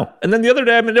 I don't know. And then the other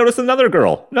day, I noticed another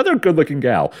good-looking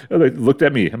gal, looked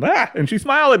at me, and she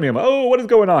smiled at me. I'm like, oh, what is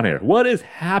going on here? What is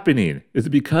happening? Is it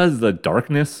because the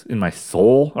darkness in my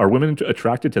soul? Are women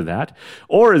attracted to that?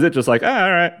 Or is it just like, all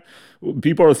right,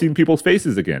 people are seeing people's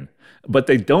faces again, but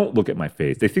they don't look at my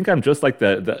face. They think I'm just like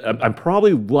I'm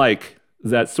probably like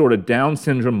that sort of Down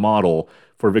syndrome model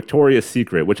for Victoria's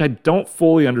Secret, which I don't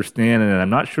fully understand, and I'm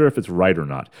not sure if it's right or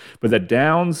not. But that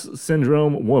Down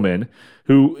syndrome woman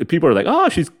who people are like, oh,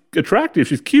 she's attractive,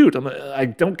 she's cute. I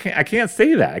can't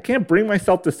say that. I can't bring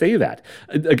myself to say that.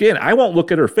 Again, I won't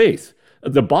look at her face.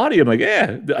 The body, I'm like,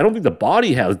 I don't think the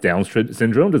body has Down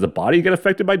syndrome. Does the body get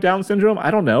affected by Down syndrome?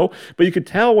 I don't know. But you could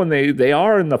tell when they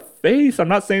are in the face. I'm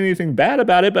not saying anything bad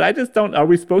about it, but I just don't. Are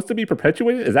we supposed to be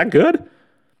perpetuating? Is that good?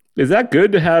 Is that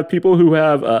good to have people who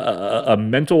have a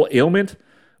mental ailment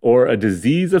or a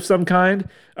disease of some kind?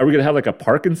 Are we going to have like a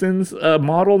Parkinson's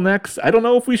model next? I don't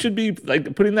know if we should be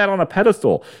like putting that on a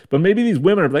pedestal, but maybe these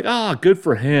women are like, good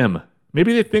for him.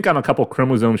 Maybe they think I'm a couple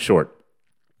chromosomes short.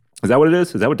 Is that what it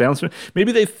is? Is that what Down syndrome?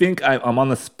 Maybe they think I'm on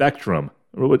the spectrum.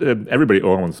 Everybody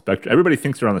on the spectrum. Everybody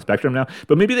thinks they're on the spectrum now,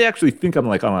 but maybe they actually think I'm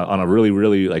like on a really,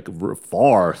 really like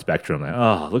far spectrum.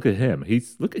 Like, look at him.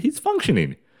 He's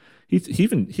functioning. He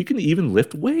can even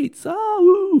lift weights. They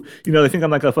think I'm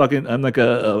like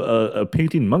a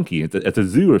painting monkey at the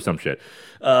zoo or some shit.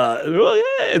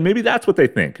 Maybe that's what they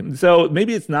think. So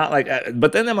maybe it's not like.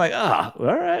 But then I'm like, all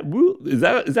right. Is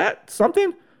that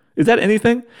something? Is that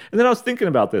anything? And then I was thinking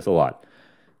about this a lot.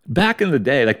 Back in the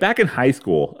day, like back in high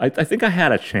school, I think I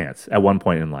had a chance at one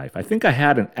point in life. I think I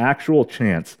had an actual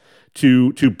chance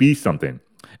to be something,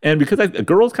 and because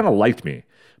girls kind of liked me.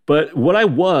 But what I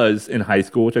was in high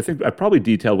school, which I think I probably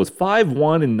detailed, was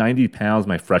 5'1" and 90 pounds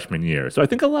my freshman year. So I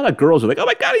think a lot of girls are like, oh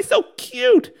my God, he's so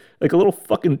cute. Like a little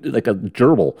fucking, like a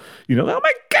gerbil, oh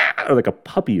my God, or like a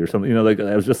puppy or something. I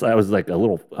was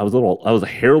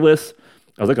hairless.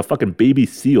 I was like a fucking baby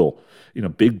seal,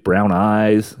 big brown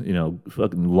eyes,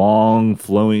 fucking long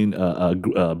flowing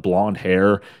blonde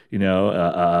hair,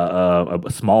 a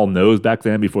small nose back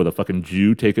then before the fucking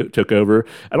Jew took over.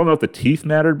 I don't know if the teeth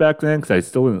mattered back then because I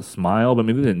still didn't smile, but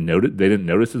maybe they didn't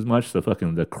notice as much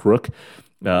the crook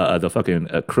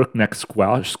neck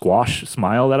squash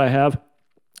smile that I have.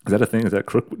 Is that a thing? Is that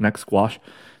crook neck squash?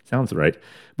 Sounds right.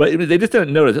 But they just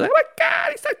didn't notice. They're like, oh my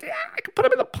God, he's like, I can put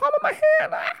him in the palm of my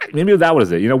hand. Maybe that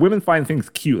was it. Women find things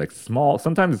cute, like small.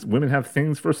 Sometimes women have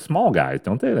things for small guys,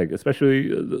 don't they? Like,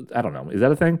 especially, I don't know. Is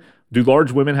that a thing? Do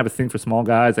large women have a thing for small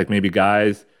guys? Like maybe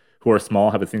guys who are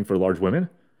small have a thing for large women?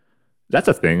 That's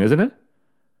a thing, isn't it?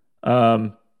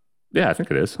 Yeah, I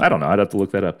think it is. I don't know. I'd have to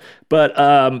look that up.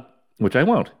 But, which I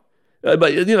won't. But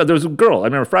there was a girl. I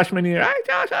remember freshman year,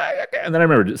 and then I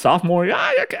remember sophomore year.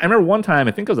 I remember one time,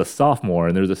 I think I was a sophomore,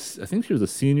 and I think she was a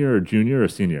senior or junior or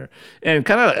senior, and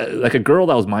kind of like a girl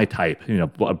that was my type.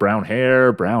 Brown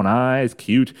hair, brown eyes,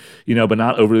 cute. But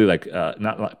not overly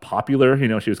not like popular.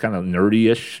 She was kind of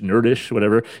nerdish,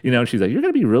 whatever. And she's like, "You're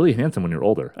gonna be really handsome when you're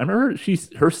older." I remember she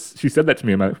said that to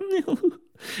me. I'm like.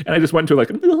 And I just went to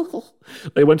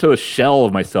I went to a shell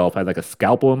of myself. I had like a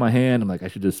scalpel in my hand. I'm like, I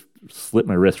should just slit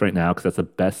my wrist right now because that's the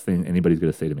best thing anybody's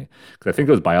going to say to me. Because I think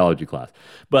it was biology class.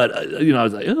 But, I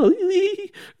was like,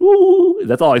 ooh.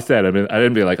 That's all I said. I mean, I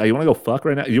didn't be like, oh, you want to go fuck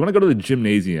right now? You want to go to the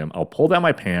gymnasium? I'll pull down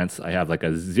my pants. I have like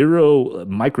a 0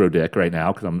 micro dick right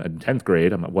now because I'm in 10th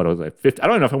grade. What was I, 15? I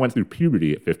don't know if I went through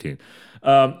puberty at 15.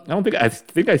 I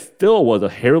think I still was a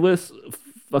hairless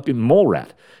fucking mole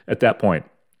rat at that point.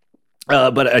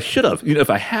 But I should have, if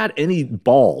I had any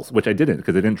balls, which I didn't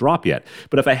because they didn't drop yet.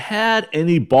 But if I had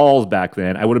any balls back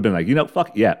then, I would have been like,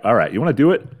 fuck yeah, all right, you want to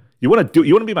do it? You want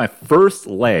to be my first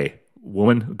lay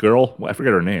woman, girl? Well, I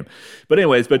forget her name. But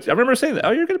anyways, I remember saying that,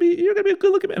 oh, you're gonna be a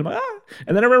good looking man. I'm like, ah.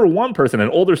 And then I remember one person, an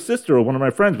older sister of one of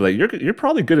my friends, was like, you're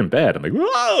probably good in bed. I'm like,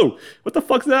 whoa, what the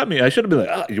fuck's that mean? I should have been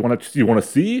like, you want to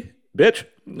see? Bitch,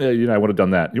 I would have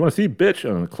done that. You want to see, bitch?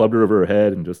 And clubbed her over her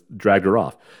head and just dragged her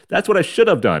off. That's what I should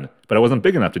have done, but I wasn't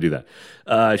big enough to do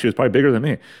that. She was probably bigger than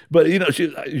me. But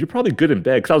you're probably good in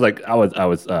bed because I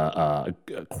was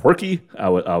quirky. I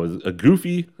was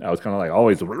goofy. I was kind of like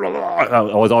always. I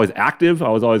was always active. I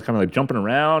was always kind of like jumping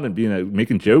around and being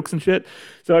making jokes and shit.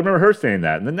 So I remember her saying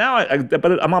that. And then now,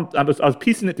 I was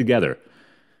piecing it together.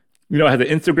 I had the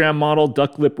Instagram model,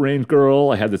 duck lip range girl.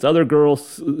 I had this other girl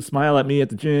smile at me at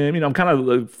the gym. I'm kind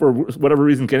of, for whatever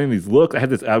reason, getting these looks.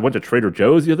 I went to Trader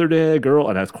Joe's the other day, a girl,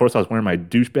 and of course I was wearing my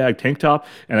douchebag tank top,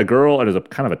 and a girl, and it was a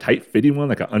kind of a tight fitting one,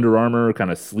 like an Under Armour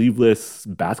kind of sleeveless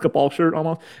basketball shirt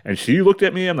almost. And she looked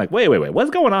at me. I'm like, wait,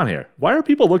 what's going on here? Why are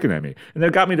people looking at me? And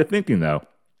that got me to thinking, though,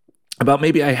 about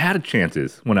maybe I had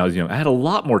chances when I was young. I had a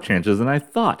lot more chances than I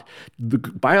thought. The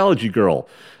biology girl,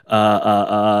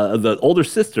 the older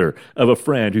sister of a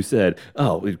friend who said,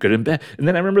 oh, we're good in bed. And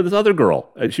then I remember this other girl.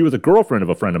 She was a girlfriend of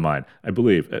a friend of mine, I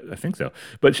believe. I think so.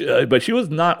 But she was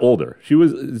not older.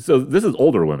 So this is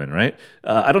older women, right?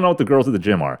 I don't know what the girls at the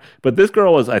gym are. But this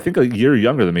girl was, I think, a year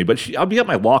younger than me. But I'll be at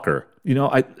my locker.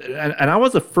 I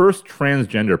was the first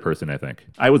transgender person, I think.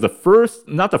 I was the first,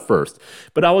 not the first,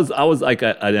 but I was like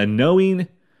a knowing,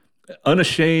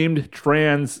 unashamed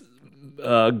trans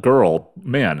girl,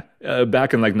 man,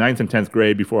 back in like 9th and 10th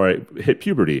grade before I hit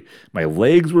puberty. My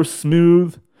legs were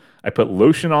smooth. I put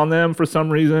lotion on them for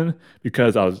some reason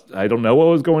because I don't know what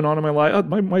was going on in my life. Oh,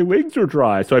 my legs are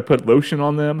dry. So I put lotion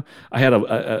on them. I had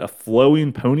a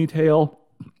flowing ponytail.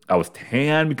 I was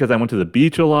tan because I went to the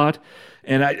beach a lot.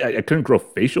 And I couldn't grow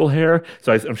facial hair.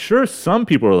 So I'm sure some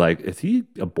people are like, is he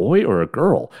a boy or a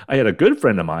girl? I had a good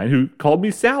friend of mine who called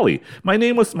me Sally. My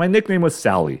nickname was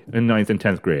Sally in 9th and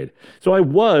 10th grade. So I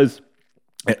was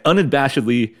an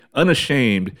unabashedly,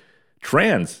 unashamed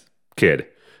trans kid.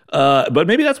 But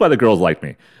maybe that's why the girls liked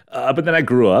me. But then I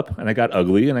grew up and I got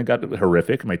ugly and I got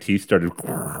horrific. My teeth started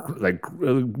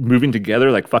moving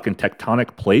together like fucking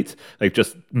tectonic plates, like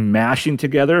just mashing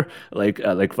together like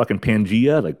fucking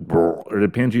Pangea, or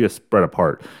did Pangea spread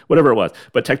apart? Whatever it was.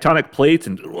 But tectonic plates,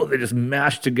 and they just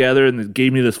mashed together, and it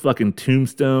gave me this fucking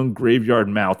tombstone graveyard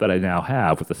mouth that I now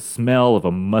have with the smell of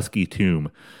a musky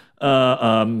tomb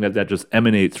that just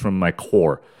emanates from my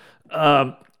core.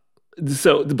 But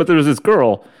there was this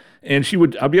girl. And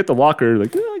I'd be at the locker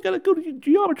like, oh, I gotta go to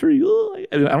geometry. Oh.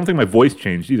 I don't think my voice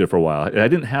changed either for a while. I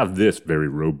didn't have this very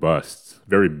robust,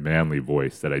 very manly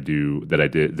voice that I do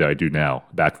now.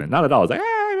 Back then, not at all. I was like, how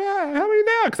are you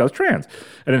now? Because I was trans.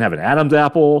 I didn't have an Adam's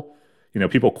apple.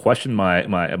 People questioned my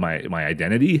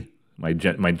identity, my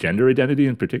gender identity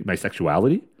in particular, my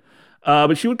sexuality.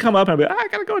 But she would come up and I'd be like, I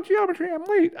gotta go to geometry, I'm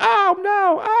late. Oh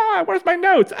no, where's my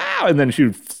notes? And then she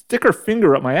would stick her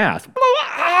finger up my ass.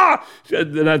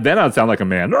 Then I'd sound like a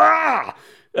man.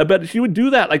 But she would do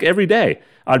that like every day.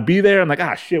 I'd be there, I'm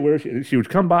like, shit, where is she? She would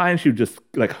come by and she would just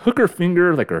like hook her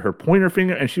finger, like her pointer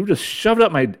finger, and she would just shove it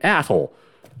up my asshole.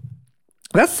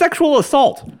 That's sexual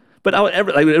assault. But it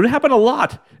would happen a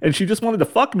lot. And she just wanted to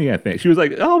fuck me, I think. She was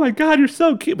like, oh my God, you're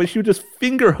so cute. But she would just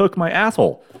finger hook my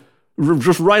asshole.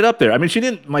 Just right up there. I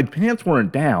mean, my pants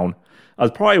weren't down. I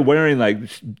was probably wearing like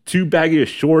too baggy of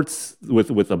shorts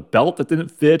with a belt that didn't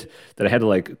fit, that I had to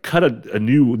like cut a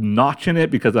new notch in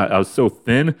it because I was so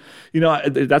thin.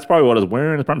 That's probably what I was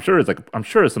wearing. I'm sure it's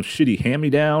some shitty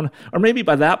hand-me-down. Or maybe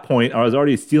by that point I was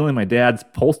already stealing my dad's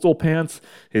postal pants,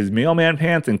 his mailman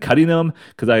pants, and cutting them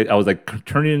because I was like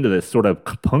turning into this sort of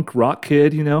punk rock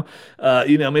kid.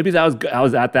 Maybe I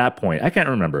was at that point. I can't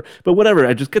remember, but whatever.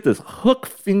 I just get this hook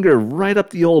finger right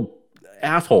up the old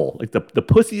asshole, like the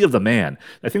pussy of the man.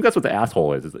 I think that's what the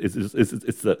asshole is.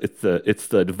 It's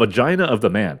the vagina of the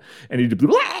man. And he'd be,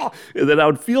 and then I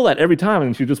would feel that every time,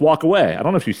 and she'd just walk away. I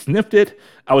don't know if she sniffed it.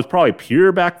 I was probably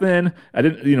pure back then. I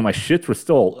didn't, my shits were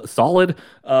still solid.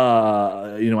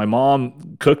 My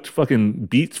mom cooked fucking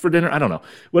beets for dinner. I don't know.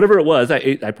 Whatever it was,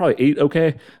 I probably ate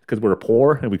okay because we were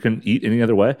poor and we couldn't eat any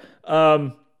other way.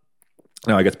 No,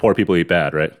 I guess poor people eat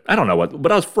bad, right? I don't know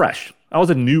but I was fresh. I was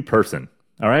a new person.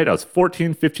 All right, I was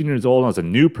 14, 15 years old, and I was a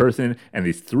new person, and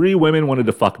these 3 women wanted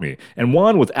to fuck me, and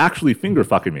one was actually finger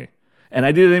fucking me, and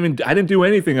I didn't do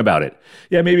anything about it.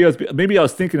 Yeah, maybe I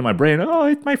was thinking in my brain, oh,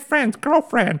 it's my friend's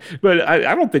girlfriend, but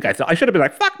I don't think I thought. I should have been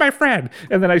like, fuck my friend,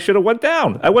 and then I should have went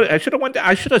down. I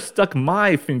should have stuck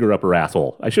my finger up her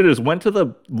asshole. I should have just went to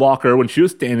the locker when she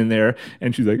was standing there,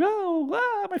 and she's like,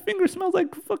 my finger smells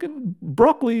like fucking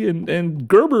broccoli and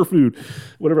Gerber food,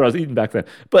 whatever I was eating back then.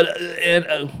 But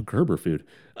Gerber food.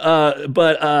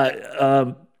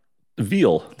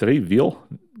 Veal. Did I eat veal?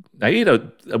 Me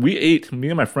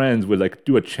and my friends would like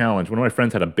do a challenge. One of my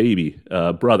friends had a baby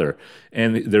brother,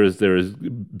 and there was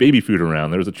baby food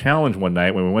around. There was a challenge one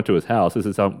night when we went to his house. This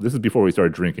is before we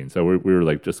started drinking, so we were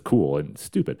like just cool and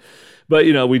stupid. But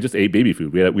we just ate baby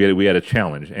food. We had a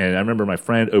challenge, and I remember my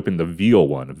friend opened the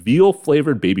veal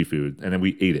flavored baby food, and then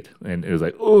we ate it, and it was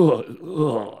like,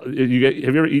 have you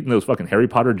ever eaten those fucking Harry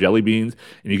Potter jelly beans,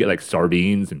 and you get like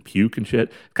sardines and puke and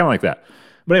shit, kind of like that.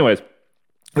 But anyways.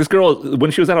 This girl,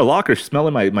 when she was at her locker,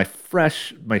 smelling my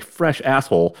fresh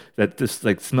asshole that just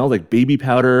like smelled like baby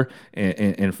powder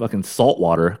and fucking salt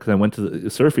water because I went to the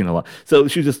surfing a lot. So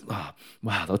she just,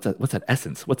 wow, what's that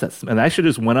essence? What's that? And I should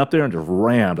just went up there and just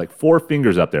rammed like 4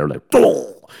 fingers up there, like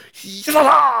a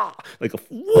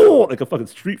fucking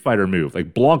Street Fighter move,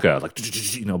 like Blanca,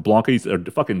 Blanca, or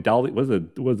fucking Dolly. Was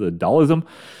it Daoism,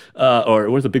 or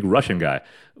was a big Russian guy,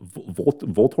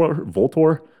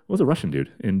 Voltor. Was a Russian dude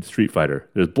in Street Fighter.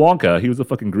 There's Blanca. He was the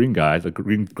fucking green guy, the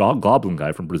green goblin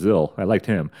guy from Brazil. I liked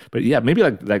him. But yeah, maybe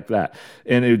like that.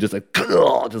 And it would just like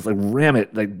ram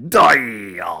it, like die,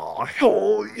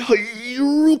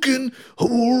 Hadouken,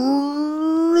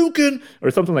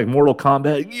 or something like Mortal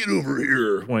Kombat. Get over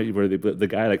here, where the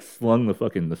guy like slung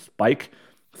the spike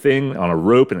thing on a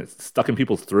rope and it's stuck in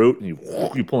people's throat, and you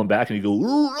pull them back and you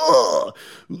go,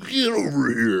 get over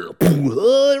here.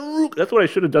 That's what I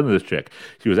should have done to this chick.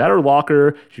 She was at her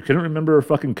locker. She couldn't remember her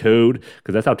fucking code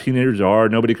because that's how teenagers are.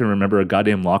 Nobody can remember a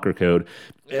goddamn locker code.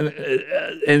 And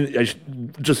I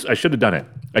should have done it.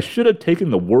 I should have taken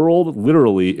the world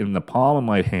literally in the palm of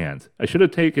my hands. I should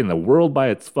have taken the world by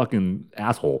its fucking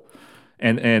asshole.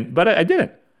 But I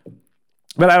didn't.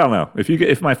 But I don't know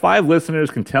if my 5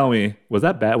 listeners can tell me, was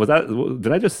that bad?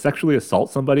 Did I just sexually assault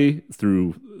somebody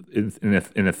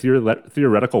in a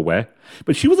theoretical way?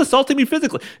 But she was assaulting me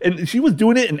physically, and she was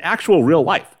doing it in actual real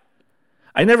life.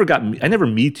 I never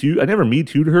me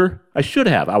too'd her. I should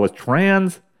have. I was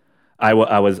trans. I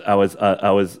was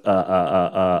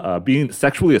being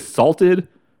sexually assaulted.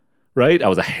 Right. I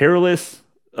was a hairless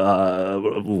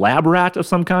lab rat of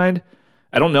some kind.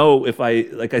 I don't know if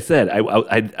like I said,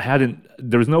 I hadn't,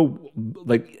 there was no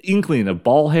like inkling of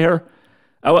ball hair.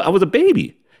 I was a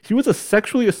baby. She was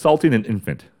sexually assaulting an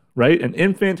infant, right? An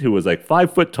infant who was like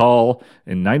 5 foot tall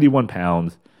and 91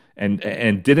 pounds and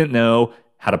didn't know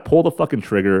how to pull the fucking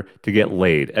trigger to get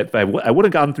laid. I would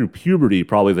have gotten through puberty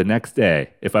probably the next day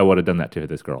if I would have done that to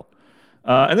this girl.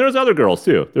 And there was other girls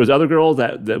too. There was other girls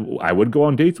that I would go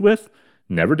on dates with.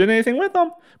 Never did anything with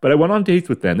them, but I went on dates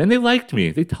with them, and they liked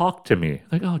me. They talked to me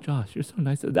like, "Oh, Josh, you're so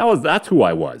nice." That's who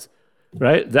I was,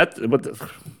 right? But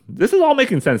this is all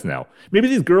making sense now. Maybe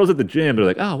these girls at the gym, they're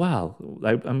like, "Oh, wow,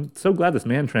 I'm so glad this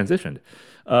man transitioned.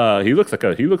 He looks like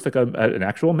an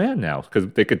actual man now," because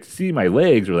they could see my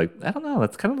legs. Or like, I don't know,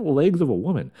 that's kind of the legs of a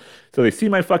woman. So they see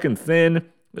my fucking thin,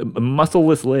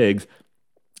 muscleless legs.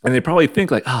 And they probably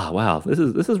think like, oh wow, this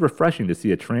is refreshing to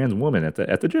see a trans woman at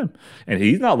the gym, and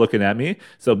he's not looking at me.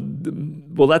 So,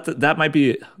 well, that might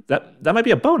be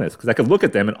a bonus because I could look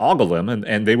at them and ogle them,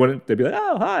 and they'd be like,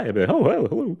 oh hi, I'd be like, oh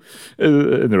hello,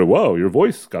 and they're like, whoa, your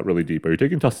voice got really deep. Are you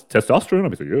taking testosterone?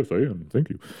 I'd be like, yes, I am. Thank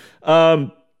you.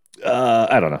 I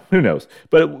don't know. Who knows?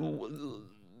 But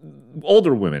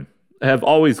older women. have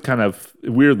always kind of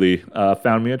weirdly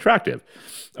found me attractive.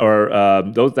 Or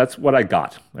that's what I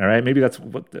got. All right, maybe that's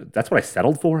what I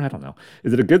settled for. I don't know.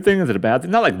 Is it a good thing? Is it a bad thing?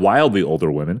 Not like wildly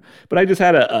older women, but I just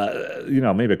had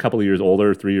maybe a couple of years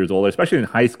older, 3 years older, especially in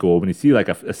high school when you see like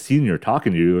a senior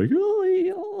talking to you, like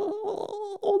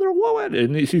older woman,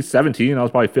 and she's 17. I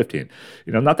was probably 15.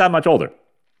 Not that much older.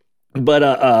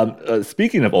 But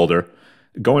speaking of older,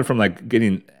 going from like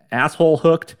getting asshole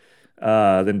hooked.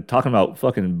 Then talking about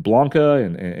fucking Blanca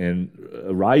and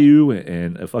Ryu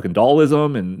and fucking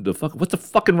Dollism and what's the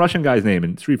fucking Russian guy's name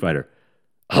in Street Fighter?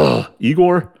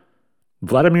 Igor,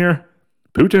 Vladimir,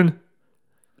 Putin,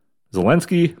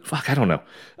 Zelensky. Fuck, I don't know.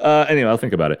 Anyway, I'll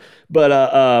think about it. But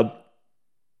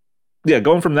yeah,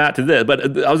 going from that to this.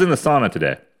 But I was in the sauna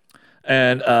today,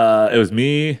 and it was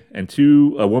me and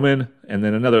a woman, and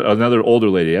then another older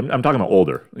lady. I'm talking about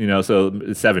older, so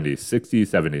 70s, 60s,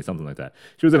 70s, something like that.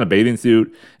 She was in a bathing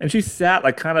suit, and she sat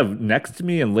like kind of next to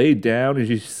me and laid down,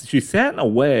 and she sat in a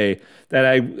way that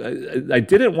I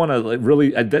didn't want to like really.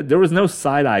 There was no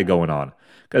side eye going on.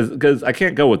 Because I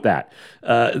can't go with that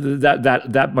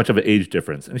much of an age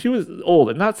difference. And she was old.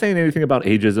 I'm not saying anything about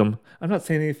ageism. I'm not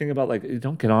saying anything about like,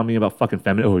 don't get on me about fucking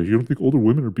feminine. Oh, you don't think older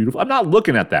women are beautiful? I'm not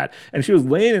looking at that. And she was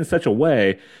laying in such a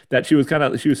way that she was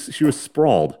she was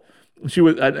sprawled.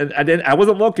 I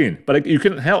wasn't looking, but you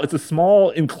couldn't help. It's a small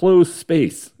enclosed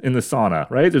space in the sauna,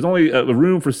 right? There's only a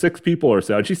room for 6 people or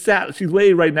so. And she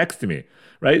lay right next to me.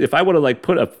 Right? If I would have like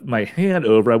put my hand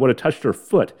over, I would have touched her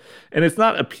foot. And it's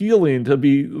not appealing to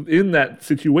be in that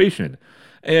situation.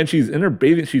 And she's in her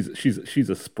bathing. She's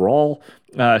a sprawl.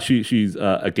 She's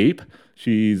agape.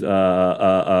 She's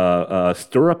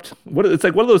stirruped. It's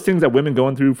like one of those things that women go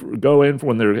in for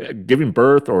when they're giving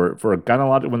birth or for a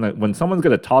gynecologic when someone's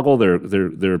going to toggle their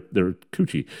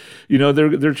coochie.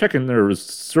 They're checking their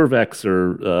cervix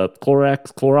or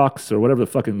Clorox or whatever the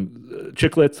fucking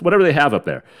chiclets, whatever they have up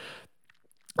there.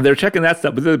 They're checking that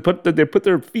stuff, but they put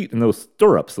their feet in those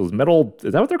stirrups, those metal.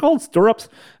 Is that what they're called? Stirrups?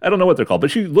 I don't know what they're called, but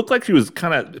she looked like she was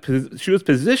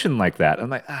positioned like that. I'm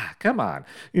like, come on,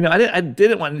 I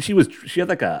didn't want. She had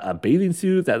like a bathing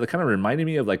suit that kind of reminded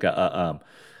me of like what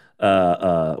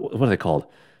are they called?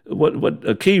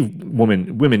 What cave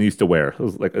women used to wear? It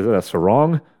was like, is that a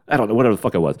sarong? I don't know, whatever the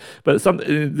fuck it was. But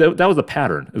that was a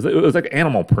pattern. It was like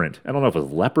animal print. I don't know if it was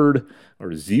leopard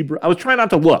or zebra. I was trying not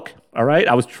to look, all right?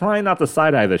 I was trying not to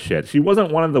side-eye this shit. She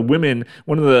wasn't one of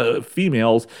the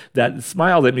females that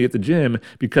smiled at me at the gym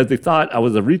because they thought I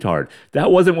was a retard.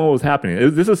 That wasn't what was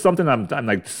happening. This is something I'm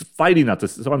like fighting not to.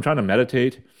 So I'm trying to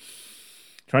meditate,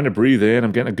 trying to breathe in.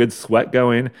 I'm getting a good sweat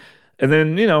going. And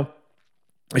then,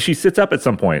 she sits up at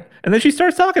some point, and then she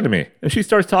starts talking to me, and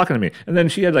then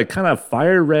she had like kind of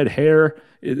fire red hair.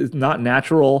 It's not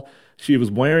natural. She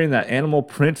was wearing that animal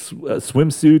print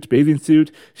swimsuit, bathing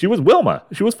suit. She was Wilma.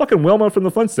 She was fucking Wilma from the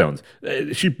Flintstones.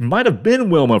 She might have been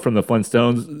Wilma from the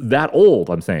Flintstones that old,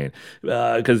 I'm saying.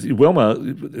 Because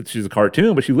Wilma, she's a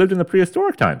cartoon, but she lived in the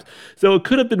prehistoric times. So it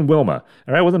could have been Wilma.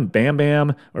 All right, it wasn't Bam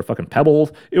Bam or fucking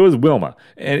Pebbles. It was Wilma.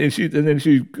 And then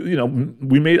she,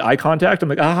 we made eye contact. I'm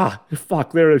like,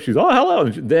 fuck, there she's, oh, hello.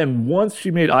 And then once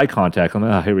she made eye contact, I'm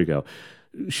like, here we go.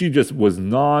 She just was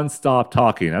nonstop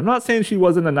talking. I'm not saying she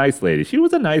wasn't a nice lady. She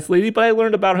was a nice lady, but I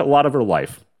learned about a lot of her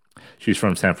life. She's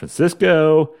from San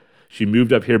Francisco. She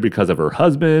moved up here because of her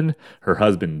husband. Her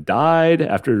husband died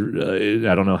after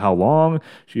I don't know how long.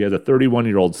 She has a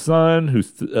 31-year-old son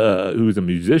who's a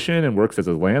musician and works as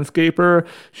a landscaper.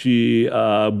 She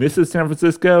misses San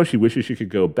Francisco. She wishes she could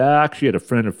go back. She had a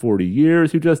friend of 40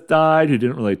 years who just died, who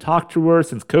didn't really talk to her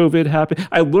since COVID happened.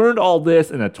 I learned all this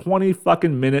in a 20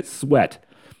 fucking minute sweat,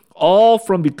 all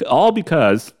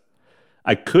because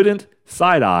I couldn't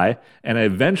side eye, and I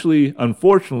eventually,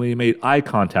 unfortunately, made eye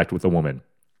contact with a woman.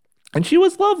 And she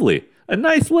was lovely, a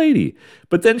nice lady.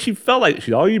 But then she felt like,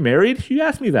 are you married? She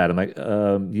asked me that. I'm like,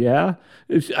 yeah.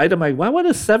 I'm like, why would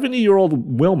a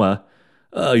 70-year-old Wilma,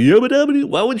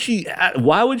 why would she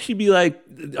be like,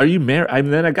 are you married?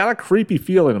 And then I got a creepy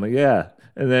feeling. I'm like, yeah.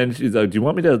 And then she's like, do you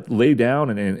want me to lay down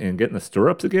and get in the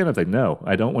stirrups again? I was like, no,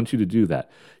 I don't want you to do that.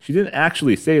 She didn't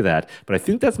actually say that, but I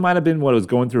think that might have been what was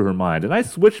going through her mind. And I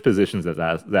switched positions at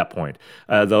that point.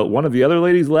 One of the other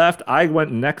ladies left. I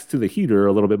went next to the heater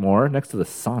a little bit more, next to the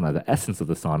sauna, the essence of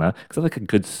the sauna, because I like a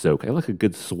good soak. I like a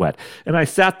good sweat. And I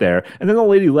sat there, and then the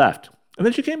lady left. And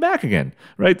then she came back again,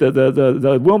 right?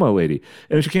 The Wilma lady.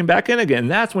 And then she came back in again.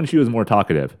 And that's when she was more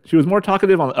talkative. She was more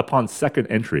talkative upon second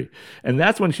entry. And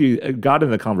that's when she got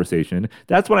in the conversation.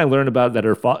 That's when I learned about that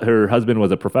her husband was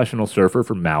a professional surfer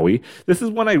from Maui. This is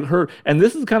when I heard, and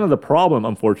this is kind of the problem,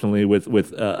 unfortunately,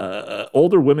 with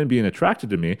older women being attracted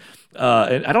to me.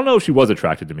 And I don't know if she was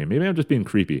attracted to me. Maybe I'm just being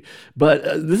creepy. But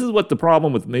this is what the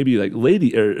problem with maybe like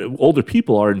older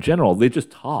people are in general. They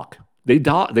just talk. They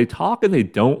talk and they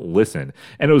don't listen.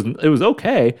 And it was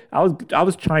okay. I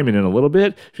was chiming in a little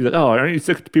bit. She's like, "Oh, aren't you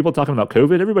sick of people talking about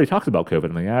COVID? Everybody talks about COVID."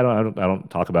 I'm like, I don't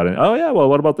talk about it. Oh yeah, well,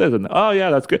 what about this? And oh yeah,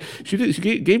 that's good. She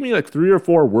gave me like 3 or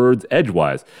 4 words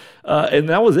edgewise, and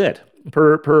that was it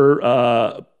per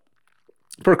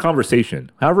conversation.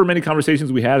 However many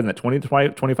conversations we had in that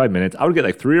 25 minutes, I would get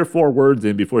like 3 or 4 words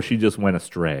in before she just went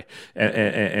astray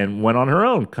and went on her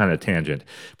own kind of tangent.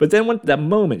 But then when that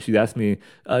moment she asked me,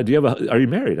 are you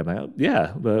married? I'm like, oh,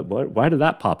 yeah, but why did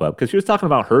that pop up? Because she was talking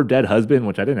about her dead husband,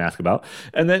 which I didn't ask about.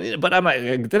 But I'm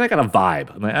like, then I got a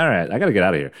vibe. I'm like, all right, I got to get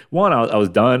out of here. One, I was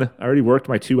done. I already worked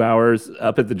my 2 hours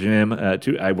up at the gym.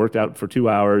 I worked out for 2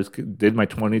 hours, did my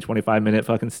 25 minute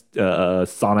fucking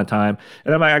sauna time.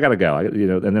 And I'm like, I got to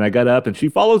go. And then I got up and she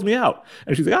follows me out.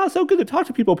 And she's like, "Oh, it's so good to talk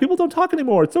to people. People don't talk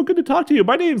anymore. It's so good to talk to you.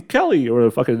 My name's Kelly," or whatever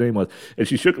the fuck his name was. And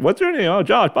she shook, "What's your name?" "Oh,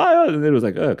 Josh, bye." And it was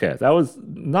like, okay, that was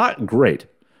not great.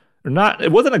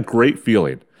 It wasn't a great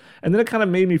feeling. And then it kind of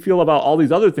made me feel about all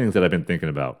these other things that I've been thinking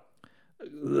about.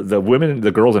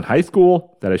 The girls in high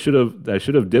school that I should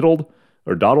have diddled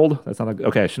or dawdled. That's not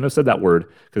okay. I shouldn't have said that word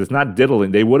because it's not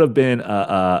diddling. They would have been,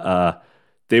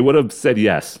 they would have said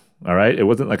yes. All right, it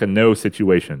wasn't like a no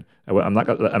situation. I'm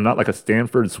not like a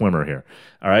Stanford swimmer here.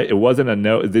 All right, it wasn't a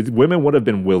no. The women would have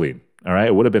been willing. All right,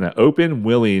 it would have been an open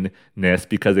willingness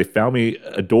because they found me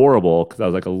adorable because I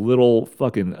was like a little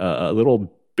fucking a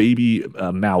little baby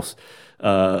mouse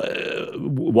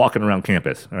walking around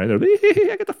campus. All right, they're like,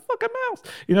 I get the fucking mouse.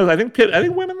 I think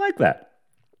women like that.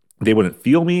 They wouldn't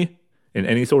feel me in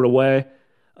any sort of way.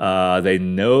 They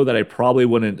know that I probably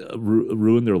wouldn't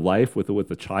ruin their life with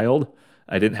a child.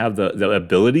 I didn't have the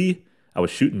ability. I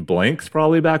was shooting blanks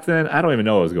probably back then. I don't even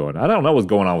know what was going on. I don't know what was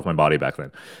going on with my body back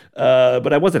then.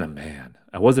 But I wasn't a man.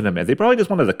 They probably just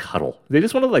wanted to cuddle. They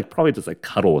just wanted to probably just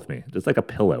cuddle with me. Just like a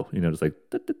pillow, just like,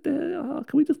 oh,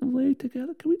 can we just lay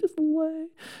together? Can we just lay?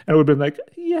 And I would have been like,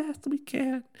 yes, we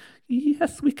can.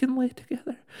 Yes, we can lay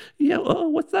together. Yeah. Oh,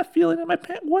 what's that feeling in my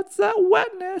pants? What's that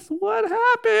wetness? What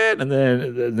happened?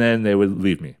 And then they would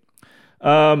leave me.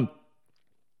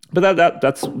 But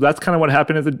that's kind of what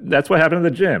happened that's what happened at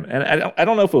the gym. And I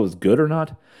don't know if it was good or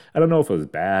not. I don't know if it was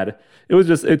bad. It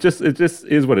just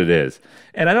is what it is.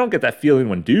 And I don't get that feeling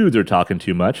when dudes are talking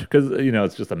too much because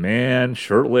it's just a man,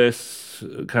 shirtless,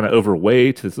 kind of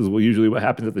overweight. This is usually what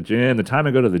happens at the gym. The time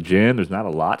I go to the gym, there's not a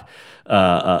lot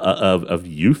of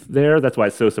youth there. That's why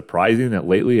it's so surprising that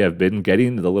lately I've been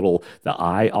getting the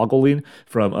eye ogling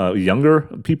from younger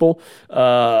people.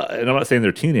 And I'm not saying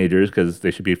they're teenagers because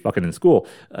they should be fucking in school,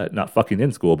 not fucking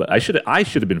in school. But I should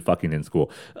have been fucking in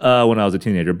school when I was a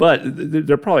teenager. But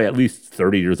they're probably at least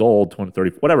 30 years old, 20,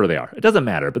 30, whatever they are. It doesn't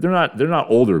matter. But they're not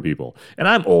older people. And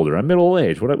I'm older. I'm middle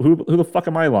age. Who the fuck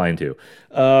am I lying to?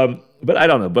 But I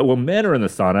don't know. But when men are in the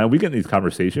sauna, we get in these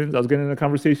conversations. I was getting in a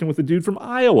conversation with a dude from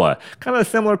Iowa. Kind of a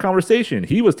similar conversation.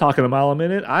 He was talking a mile a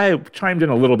minute. I chimed in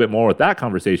a little bit more with that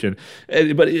conversation.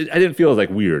 But I didn't feel as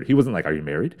weird. He wasn't like, "Are you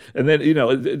married?" And then,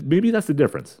 maybe that's the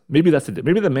difference. Maybe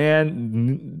the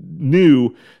man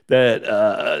knew that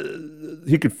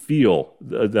he could feel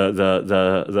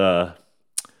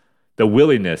the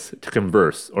willingness to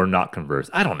converse or not converse.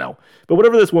 I don't know. But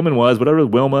whatever this woman was, whatever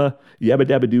Wilma, Yabba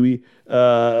Dabba Dooey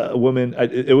woman,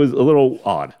 it was a little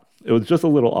odd. It was just a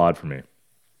little odd for me.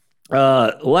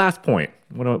 Last point.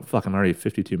 I'm already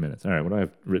 52 minutes. All right, what do I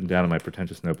have written down in my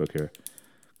pretentious notebook here?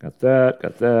 Got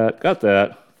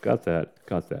that.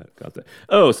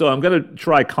 Oh, so I'm going to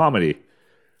try comedy.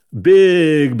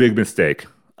 Big mistake.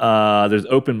 There's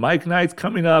open mic nights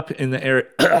coming up in the area.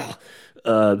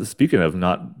 Speaking of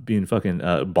not being fucking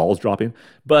balls dropping,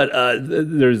 but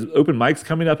there's open mics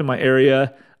coming up in my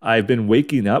area. I've been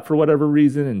waking up for whatever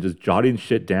reason and just jotting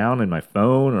shit down in my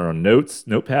phone or on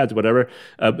notepads, whatever.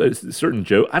 Certain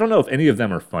joke. I don't know if any of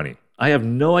them are funny. I have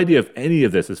no idea if any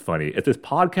of this is funny. At this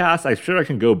podcast, I'm sure I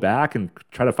can go back and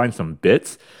try to find some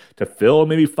bits to fill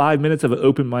maybe 5 minutes of an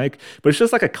open mic. But it's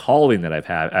just like a calling that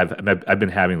I've been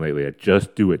having lately.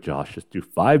 Just do it, Josh. Just do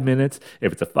 5 minutes.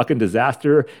 If it's a fucking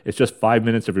disaster, it's just 5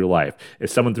 minutes of your life.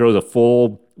 If someone throws a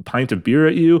full pint of beer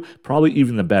at you, probably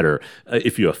even the better.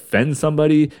 If you offend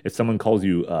somebody, if someone calls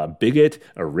you a bigot,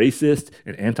 a racist,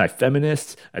 an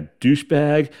anti-feminist, a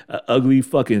douchebag, a ugly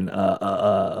fucking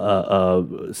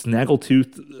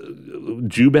snaggletooth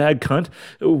Jew bag cunt,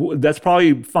 that's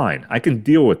probably fine. I can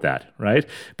deal with that, right?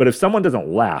 But if someone doesn't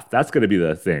laugh, that's going to be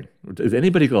the thing. Is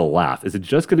anybody going to laugh? Is it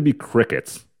just going to be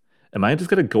crickets? Am I just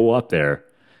going to go up there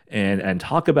and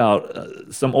talk about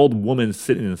some old woman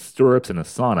sitting in stirrups in a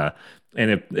sauna?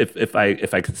 And if I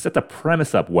can set the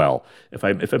premise up well, if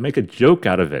I make a joke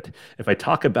out of it, if I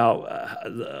talk about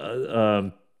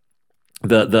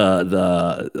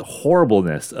the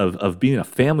horribleness of being a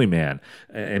family man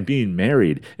and being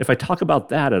married, if I talk about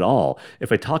that at all,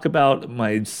 if I talk about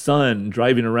my son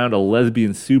driving around a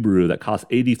lesbian Subaru that cost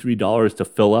 $83 to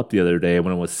fill up the other day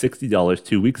when it was $60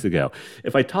 2 weeks ago,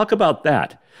 if I talk about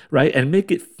that, right, and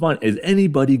make it fun, is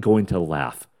anybody going to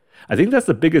laugh? I think that's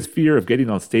the biggest fear of getting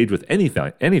on stage with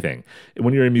anything.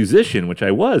 When you're a musician, which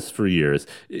I was for years,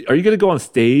 are you going to go on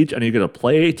stage and are you going to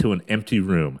play to an empty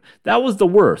room? That was the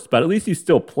worst, but at least you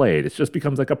still played. It just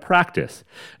becomes like a practice.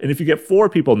 And if you get 4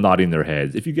 people nodding their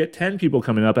heads, if you get 10 people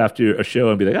coming up after a show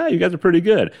and be like, you guys are pretty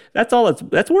good, that's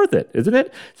worth it, isn't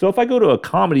it? So if I go to a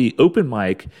comedy open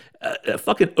mic, a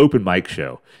fucking open mic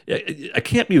show, I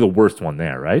can't be the worst one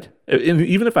there, right? And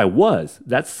even if I was,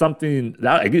 that's something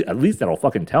that at least that'll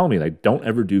fucking tell me, like, don't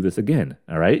ever do this again.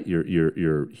 All right,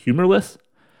 you're humorless,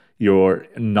 you're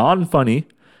non-funny,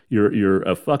 you're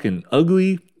a fucking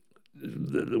ugly,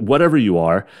 whatever you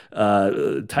are,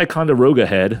 Ticonderoga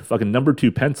head, fucking number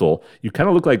 2 pencil. You kind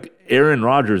of look like Aaron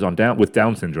Rodgers with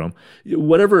Down syndrome,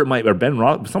 whatever it might. Or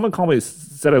someone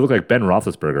said I look like Ben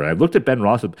Roethlisberger. I looked at Ben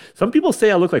Roethlisberger. Some people say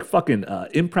I look like fucking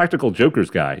Impractical Jokers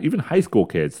guy. Even high school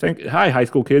kids. Hi, high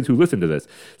school kids who listen to this.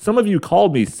 Some of you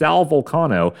called me Sal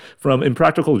Vulcano from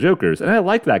Impractical Jokers, and I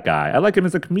like that guy. I like him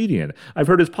as a comedian. I've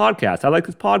heard his podcast. I like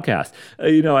his podcast.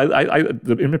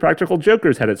 The Impractical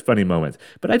Jokers had its funny moments,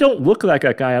 but I don't look like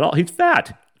that guy at all. He's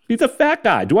fat. He's a fat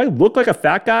guy. Do I look like a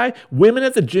fat guy? Women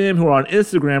at the gym who are on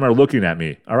Instagram are looking at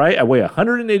me. All right. I weigh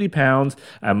 180 pounds.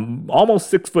 I'm almost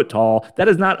 6 foot tall. That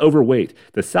is not overweight.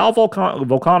 The Sal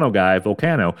Vulcano guy,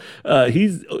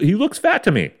 he looks fat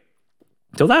to me.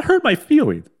 So that hurt my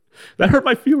feelings. That hurt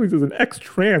my feelings as an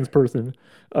ex-trans person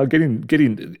getting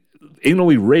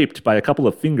anally raped by a couple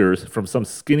of fingers from some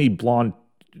skinny blonde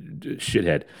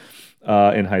shithead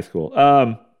in high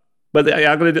school. But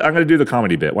I'm gonna do the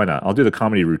comedy bit. Why not? I'll do the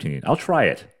comedy routine. I'll try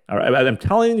it. All right. I'm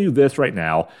telling you this right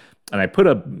now, and I put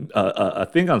a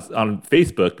thing on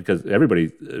Facebook because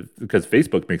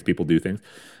Facebook makes people do things.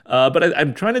 But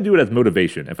I'm trying to do it as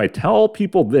motivation. If I tell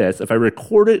people this, if I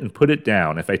record it and put it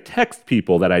down, if I text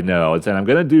people that I know and say I'm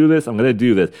gonna do this,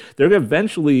 they're gonna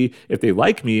eventually, if they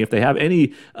like me, if they have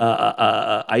any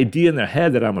idea in their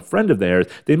head that I'm a friend of theirs,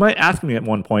 they might ask me at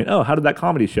one point, "Oh, how did that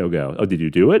comedy show go? Oh, did you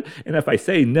do it?" And if I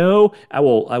say no, I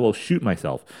will shoot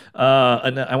myself.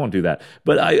 And I won't do that,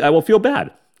 but I will feel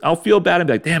bad. I'll feel bad and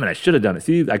be like, damn it, I should have done it.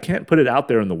 See, I can't put it out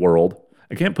there in the world.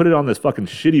 I can't put it on this fucking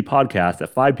shitty podcast that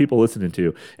 5 people listening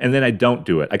to, and then I don't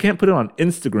do it. I can't put it on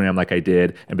Instagram like I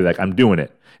did and be like, I'm doing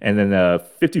it. And then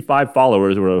 55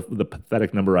 followers, or the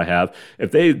pathetic number I have,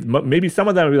 maybe some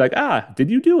of them will be like,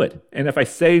 did you do it? And if I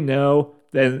say no,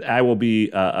 then I will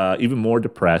be even more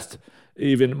depressed,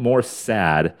 even more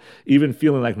sad, even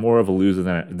feeling like more of a loser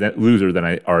than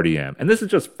I already am. And this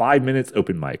is just 5 minutes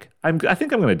open mic. I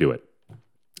think I'm going to do it.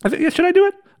 Should I do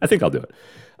it? I think I'll do it.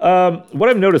 What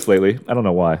I've noticed lately, I don't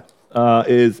know why,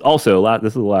 is also this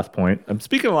is the last point. I'm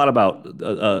speaking a lot about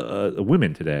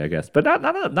women today, I guess, but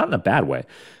not in a bad way.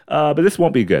 But this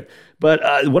won't be good.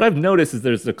 But what I've noticed is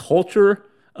there's a culture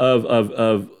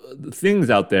of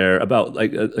things out there about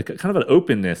like kind of an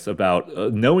openness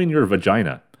about knowing your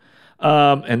vagina.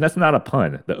 And that's not a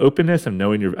pun. The openness of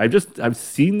knowing I've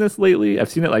seen this lately. I've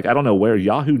seen it like, I don't know where,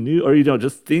 Yahoo News, or,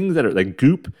 just things that are like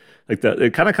Goop.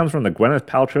 It kind of comes from the Gwyneth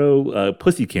Paltrow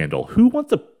pussy candle. Who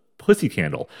wants a pussy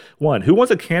candle? Who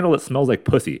wants a candle that smells like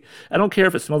pussy? I don't care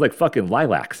if it smells like fucking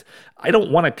lilacs. I don't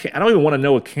even want to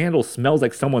know a candle smells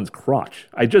like someone's crotch.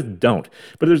 I just don't.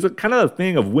 But there's a kind of a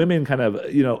thing of women kind of,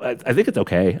 I think it's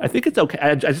okay.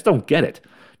 I just don't get it.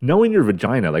 Knowing your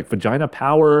vagina, like vagina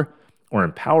power, or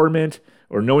empowerment,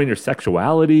 or knowing your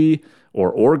sexuality,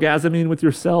 or orgasming with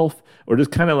yourself, or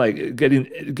just kind of like getting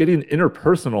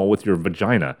interpersonal with your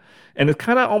vagina. And it's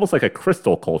kind of almost like a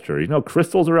crystal culture.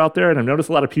 Crystals are out there, and I've noticed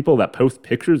a lot of people that post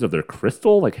pictures of their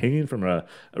crystal, like hanging from a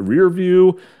rear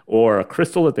view, or a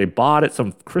crystal that they bought at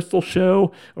some crystal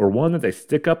show, or one that they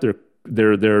stick up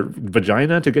their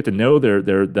vagina to get to know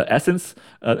the essence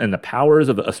and the powers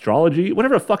of the astrology,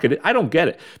 whatever the fuck it is. I don't get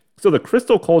it. So the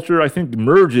crystal culture, I think,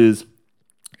 merges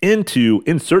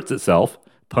inserts itself,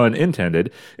 pun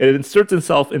intended, it inserts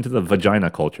itself into the vagina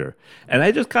culture. And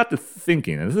I just got to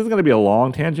thinking, and this is going to be a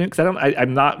long tangent because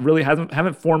I'm not really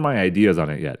haven't formed my ideas on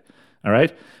it yet. All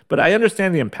right, but I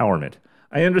understand the empowerment.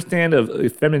 I understand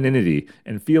of femininity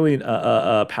and feeling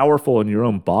powerful in your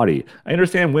own body. I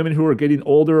understand women who are getting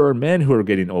older or men who are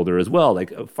getting older as well,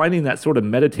 like finding that sort of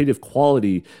meditative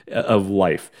quality of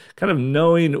life, kind of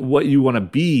knowing what you want to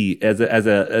be as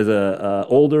a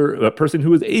older a person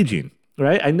who is aging.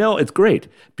 Right? I know it's great.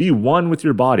 Be one with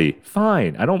your body.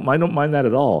 Fine. I don't mind that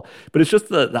at all. But it's just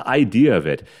the idea of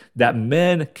it that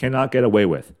men cannot get away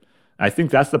with. I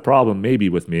think that's the problem maybe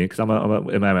with me because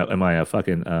am I a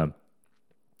fucking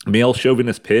male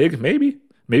chauvinist pig?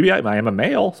 Maybe I am a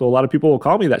male, so a lot of people will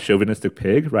call me that chauvinistic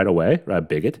pig right away, or a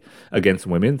bigot against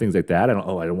women, things like that. I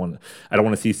don't want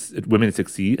to see women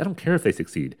succeed. I don't care if they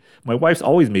succeed. My wife's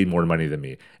always made more money than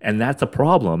me, and that's a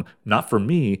problem, not for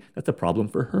me. That's a problem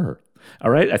for her.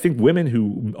 All right. I think women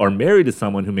who are married to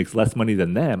someone who makes less money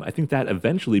than them, I think that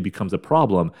eventually becomes a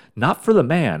problem, not for the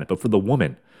man, but for the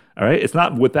woman. All right. It's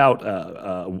not without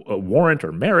a warrant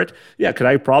or merit. Yeah. Could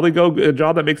I probably go a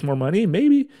job that makes more money?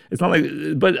 Maybe. It's not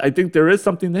like, but I think there is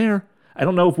something there. I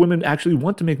don't know if women actually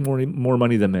want to make more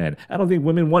money than men. I don't think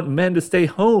women want men to stay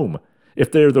home if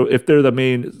they're the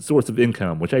main source of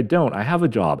income, which I don't. I have a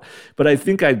job. But I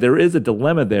think there is a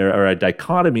dilemma there, or a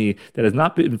dichotomy that has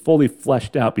not been fully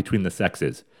fleshed out between the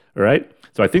sexes. All right?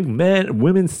 So I think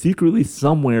women secretly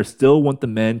somewhere still want the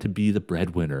men to be the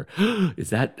breadwinner. Is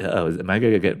that, am I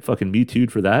going to get fucking Me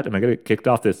Too'd for that? Am I going to get kicked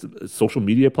off this social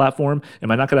media platform?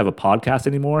 Am I not going to have a podcast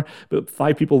anymore? But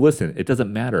 5 people listen. It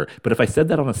doesn't matter. But if I said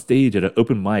that on a stage at an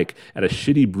open mic at a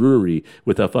shitty brewery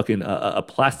with a fucking a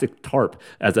plastic tarp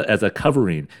as a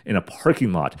covering in a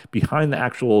parking lot behind the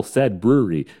actual said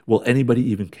brewery, will anybody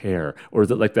even care? Or is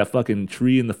it like that fucking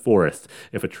tree in the forest?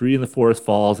 If a tree in the forest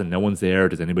falls and no one's there,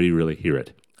 does anybody really hear it?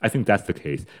 I think that's the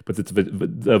case. But it's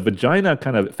the vagina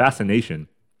kind of fascination,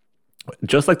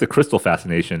 just like the crystal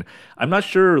fascination. I'm not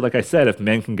sure, like I said, if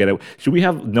men can get it. Should we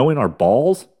have knowing our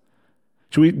balls?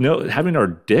 Should we know having our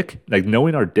dick, like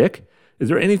knowing our dick? Is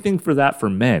there anything for that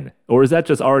for men? Or is that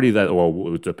just already that,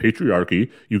 well, it's a patriarchy.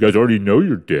 You guys already know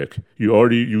your dick.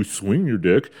 You swing your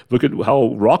dick. Look at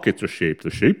how rockets are shaped.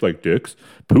 They're shaped like dicks.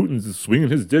 Putin's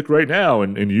swinging his dick right now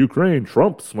in Ukraine.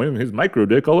 Trump's swinging his micro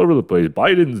dick all over the place.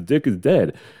 Biden's dick is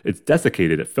dead. It's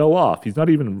desiccated. It fell off. He's not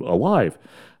even alive.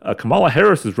 Kamala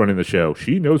Harris is running the show.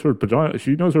 She knows her vagina. Is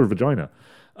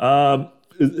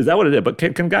that what it is? But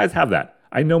can guys have that?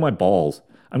 I know my balls.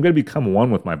 I'm going to become one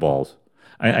with my balls.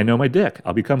 I know my dick.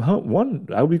 I'll become one.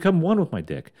 I'll become one with my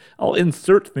dick. I'll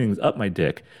insert things up my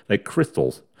dick like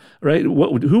crystals, right?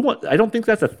 I don't think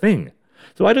that's a thing.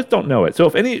 So I just don't know it.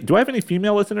 So do I have any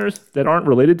female listeners that aren't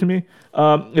related to me?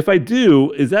 If I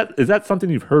do, is that something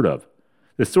you've heard of?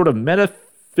 This sort of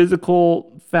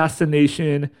metaphysical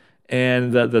fascination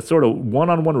and the sort of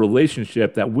one-on-one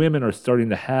relationship that women are starting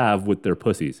to have with their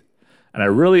pussies. And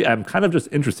I'm kind of just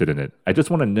interested in it. I just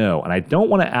want to know. And I don't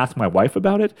want to ask my wife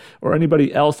about it or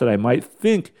anybody else that I might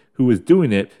think who is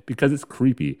doing it because it's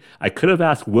creepy. I could have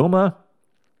asked Wilma.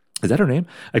 Is that her name?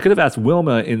 I could have asked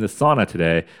Wilma in the sauna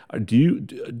today, do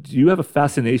you have a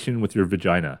fascination with your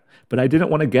vagina? But I didn't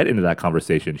want to get into that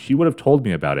conversation. She would have told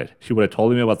me about it. She would have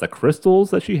told me about the crystals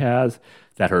that she has,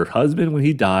 that her husband, when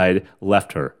he died,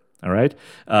 left her. All right?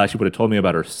 She would have told me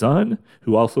about her son,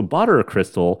 who also bought her a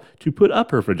crystal to put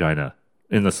up her vagina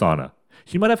in the sauna.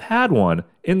 She might have had one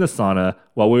in the sauna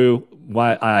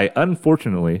while I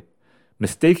unfortunately,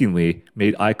 mistakenly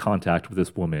made eye contact with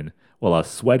this woman while I was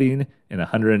sweating in a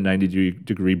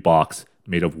 190-degree box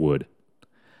made of wood.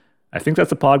 I think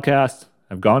that's a podcast.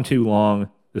 I've gone too long.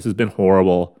 This has been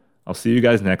horrible. I'll see you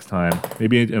guys next time.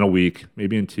 Maybe in a week,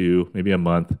 maybe in 2, maybe a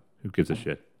month. Who gives a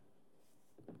shit?